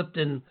Bruce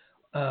Lipton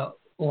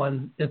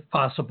on, if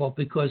possible,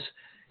 because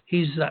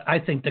he's, I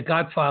think, the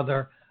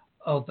godfather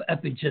of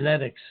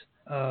epigenetics.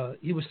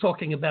 He was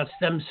talking about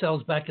stem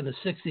cells back in the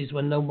 60s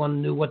when no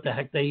one knew what the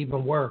heck they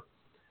even were.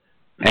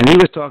 And he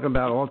was talking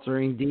about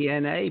altering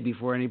DNA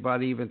before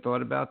anybody even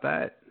thought about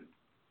that.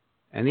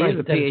 And he has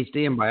a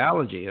PhD in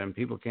biology, and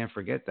people can't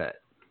forget that.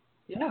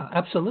 Yeah,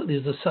 absolutely.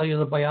 He's a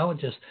cellular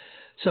biologist.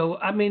 So,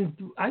 I mean,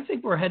 I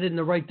think we're headed in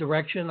the right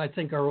direction. I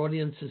think our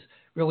audience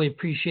really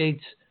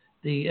appreciates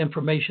the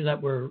information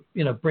that we're,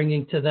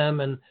 bringing to them.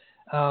 And,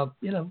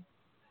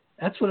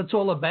 that's what it's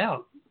all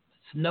about.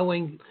 It's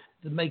knowing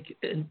to make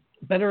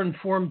better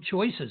informed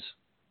choices.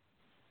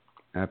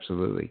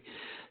 Absolutely.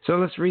 So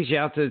let's reach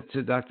out to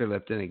Dr.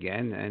 Lipton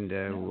again, and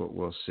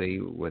we'll see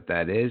what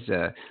that is.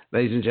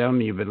 Ladies and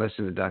gentlemen, you've been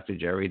listening to Dr.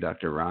 Jerry,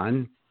 Dr.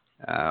 Ron,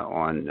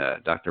 on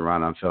Dr.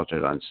 Ron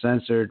Unfiltered,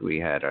 Uncensored. We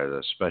had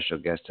our special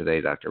guest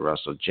today, Dr.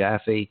 Russell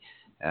Jaffe.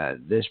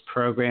 This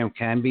program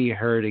can be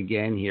heard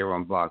again here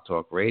on Blog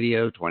Talk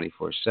Radio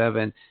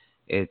 24/7.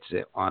 It's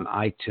on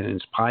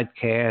iTunes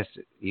podcast.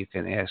 You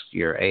can ask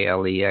your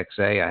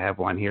ALEXA. I have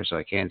one here, so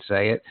I can't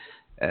say it,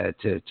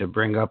 to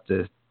bring up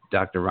the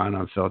Dr. Ron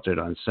Unfiltered,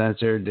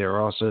 Uncensored. There are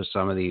also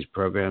some of these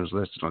programs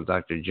listed on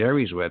Dr.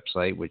 Jerry's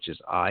website, which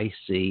is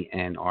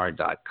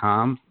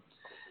icnr.com.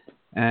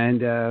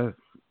 And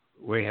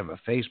we have a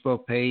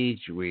Facebook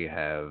page. We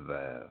have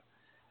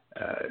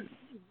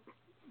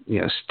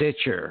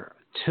Stitcher,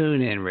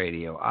 TuneIn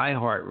Radio,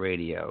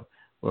 iHeartRadio.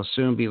 Will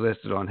soon be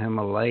listed on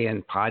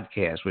Himalayan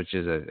Podcast, which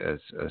is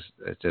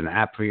it's an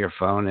app for your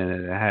phone,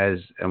 and it has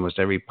almost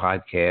every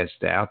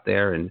podcast out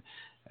there. And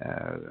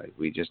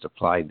we just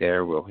applied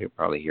there. We'll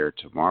probably hear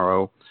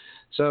tomorrow.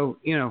 So,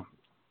 you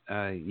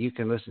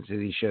can listen to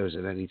these shows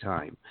at any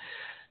time.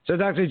 So,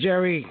 Dr.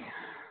 Jerry,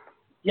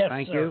 yes,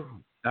 thank sir. you.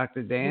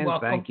 Dr. Dan,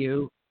 thank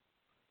you.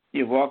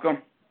 You're welcome.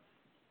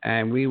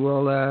 And we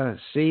will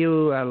see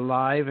you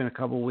live in a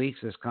couple of weeks.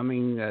 This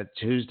coming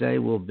Tuesday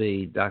will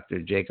be Dr.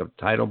 Jacob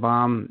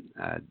Teitelbaum.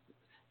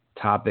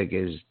 Topic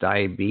is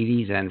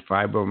diabetes and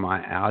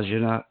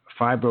fibromyalgia.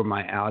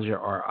 Fibromyalgia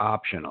are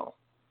optional.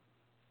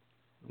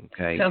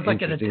 Okay. Sounds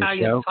like an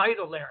Italian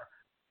title there.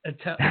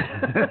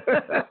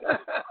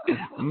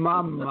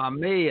 Mamma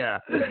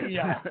mia.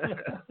 Yeah.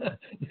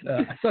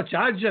 Such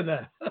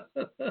agita.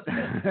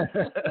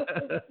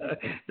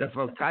 The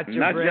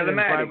focaccia bread and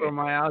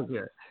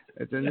fibromyalgia.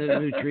 It's a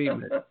new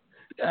treatment.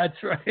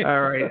 That's right.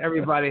 All right,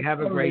 everybody,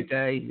 have a great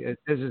day.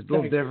 This is a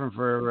little different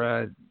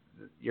for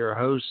your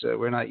hosts.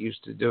 We're not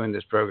used to doing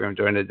this program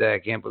during the day. I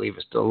can't believe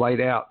it's still light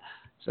out.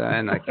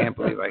 And I can't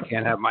believe I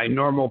can't have my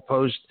normal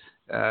post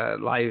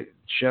live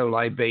show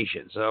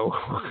libation. So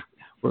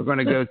we're going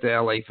to go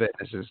to LA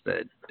Fitness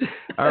instead.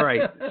 All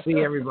right.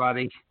 See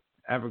everybody.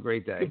 Have a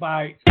great day.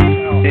 Goodbye.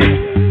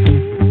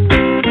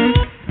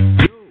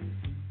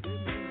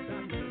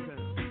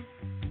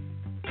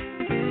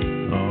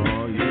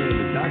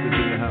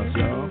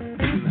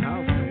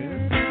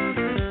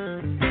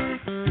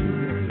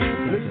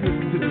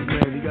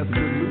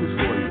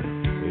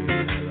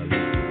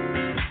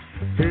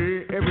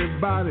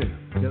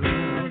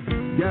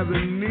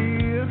 Gather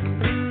near,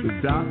 the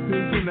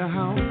doctor's in the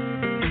house,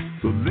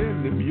 so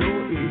lend him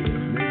your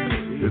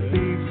ear. The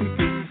things he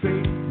can say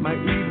might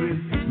even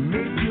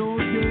make your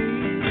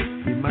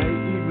day. He might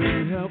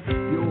even help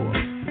your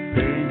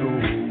pain go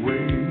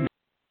away.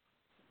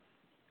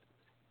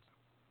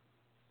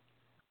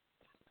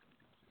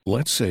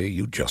 Let's say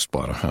you just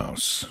bought a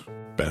house.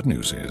 Bad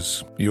news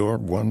is, you're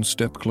one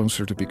step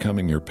closer to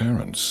becoming your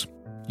parents.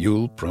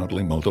 You'll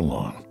proudly mow the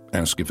lawn.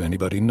 Ask if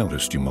anybody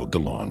noticed you mowed the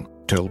lawn.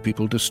 Tell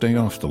people to stay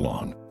off the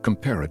lawn.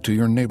 Compare it to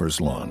your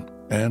neighbor's lawn.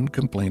 And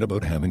complain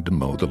about having to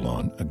mow the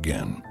lawn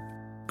again.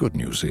 Good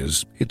news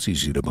is, it's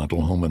easy to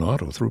bundle home and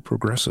auto through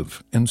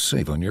Progressive and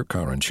save on your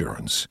car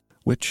insurance,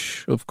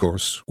 which, of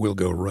course, will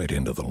go right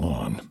into the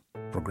lawn.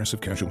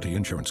 Progressive Casualty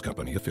Insurance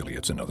Company,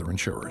 affiliates, and other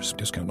insurers.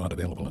 Discount not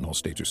available in all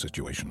states or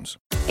situations.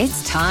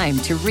 It's time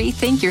to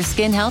rethink your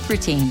skin health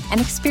routine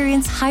and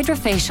experience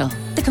HydraFacial,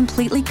 the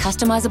completely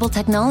customizable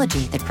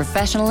technology that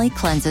professionally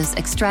cleanses,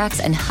 extracts,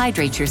 and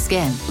hydrates your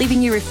skin,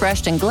 leaving you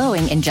refreshed and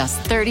glowing in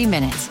just 30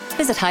 minutes.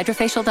 Visit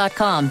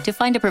HydraFacial.com to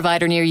find a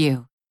provider near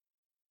you.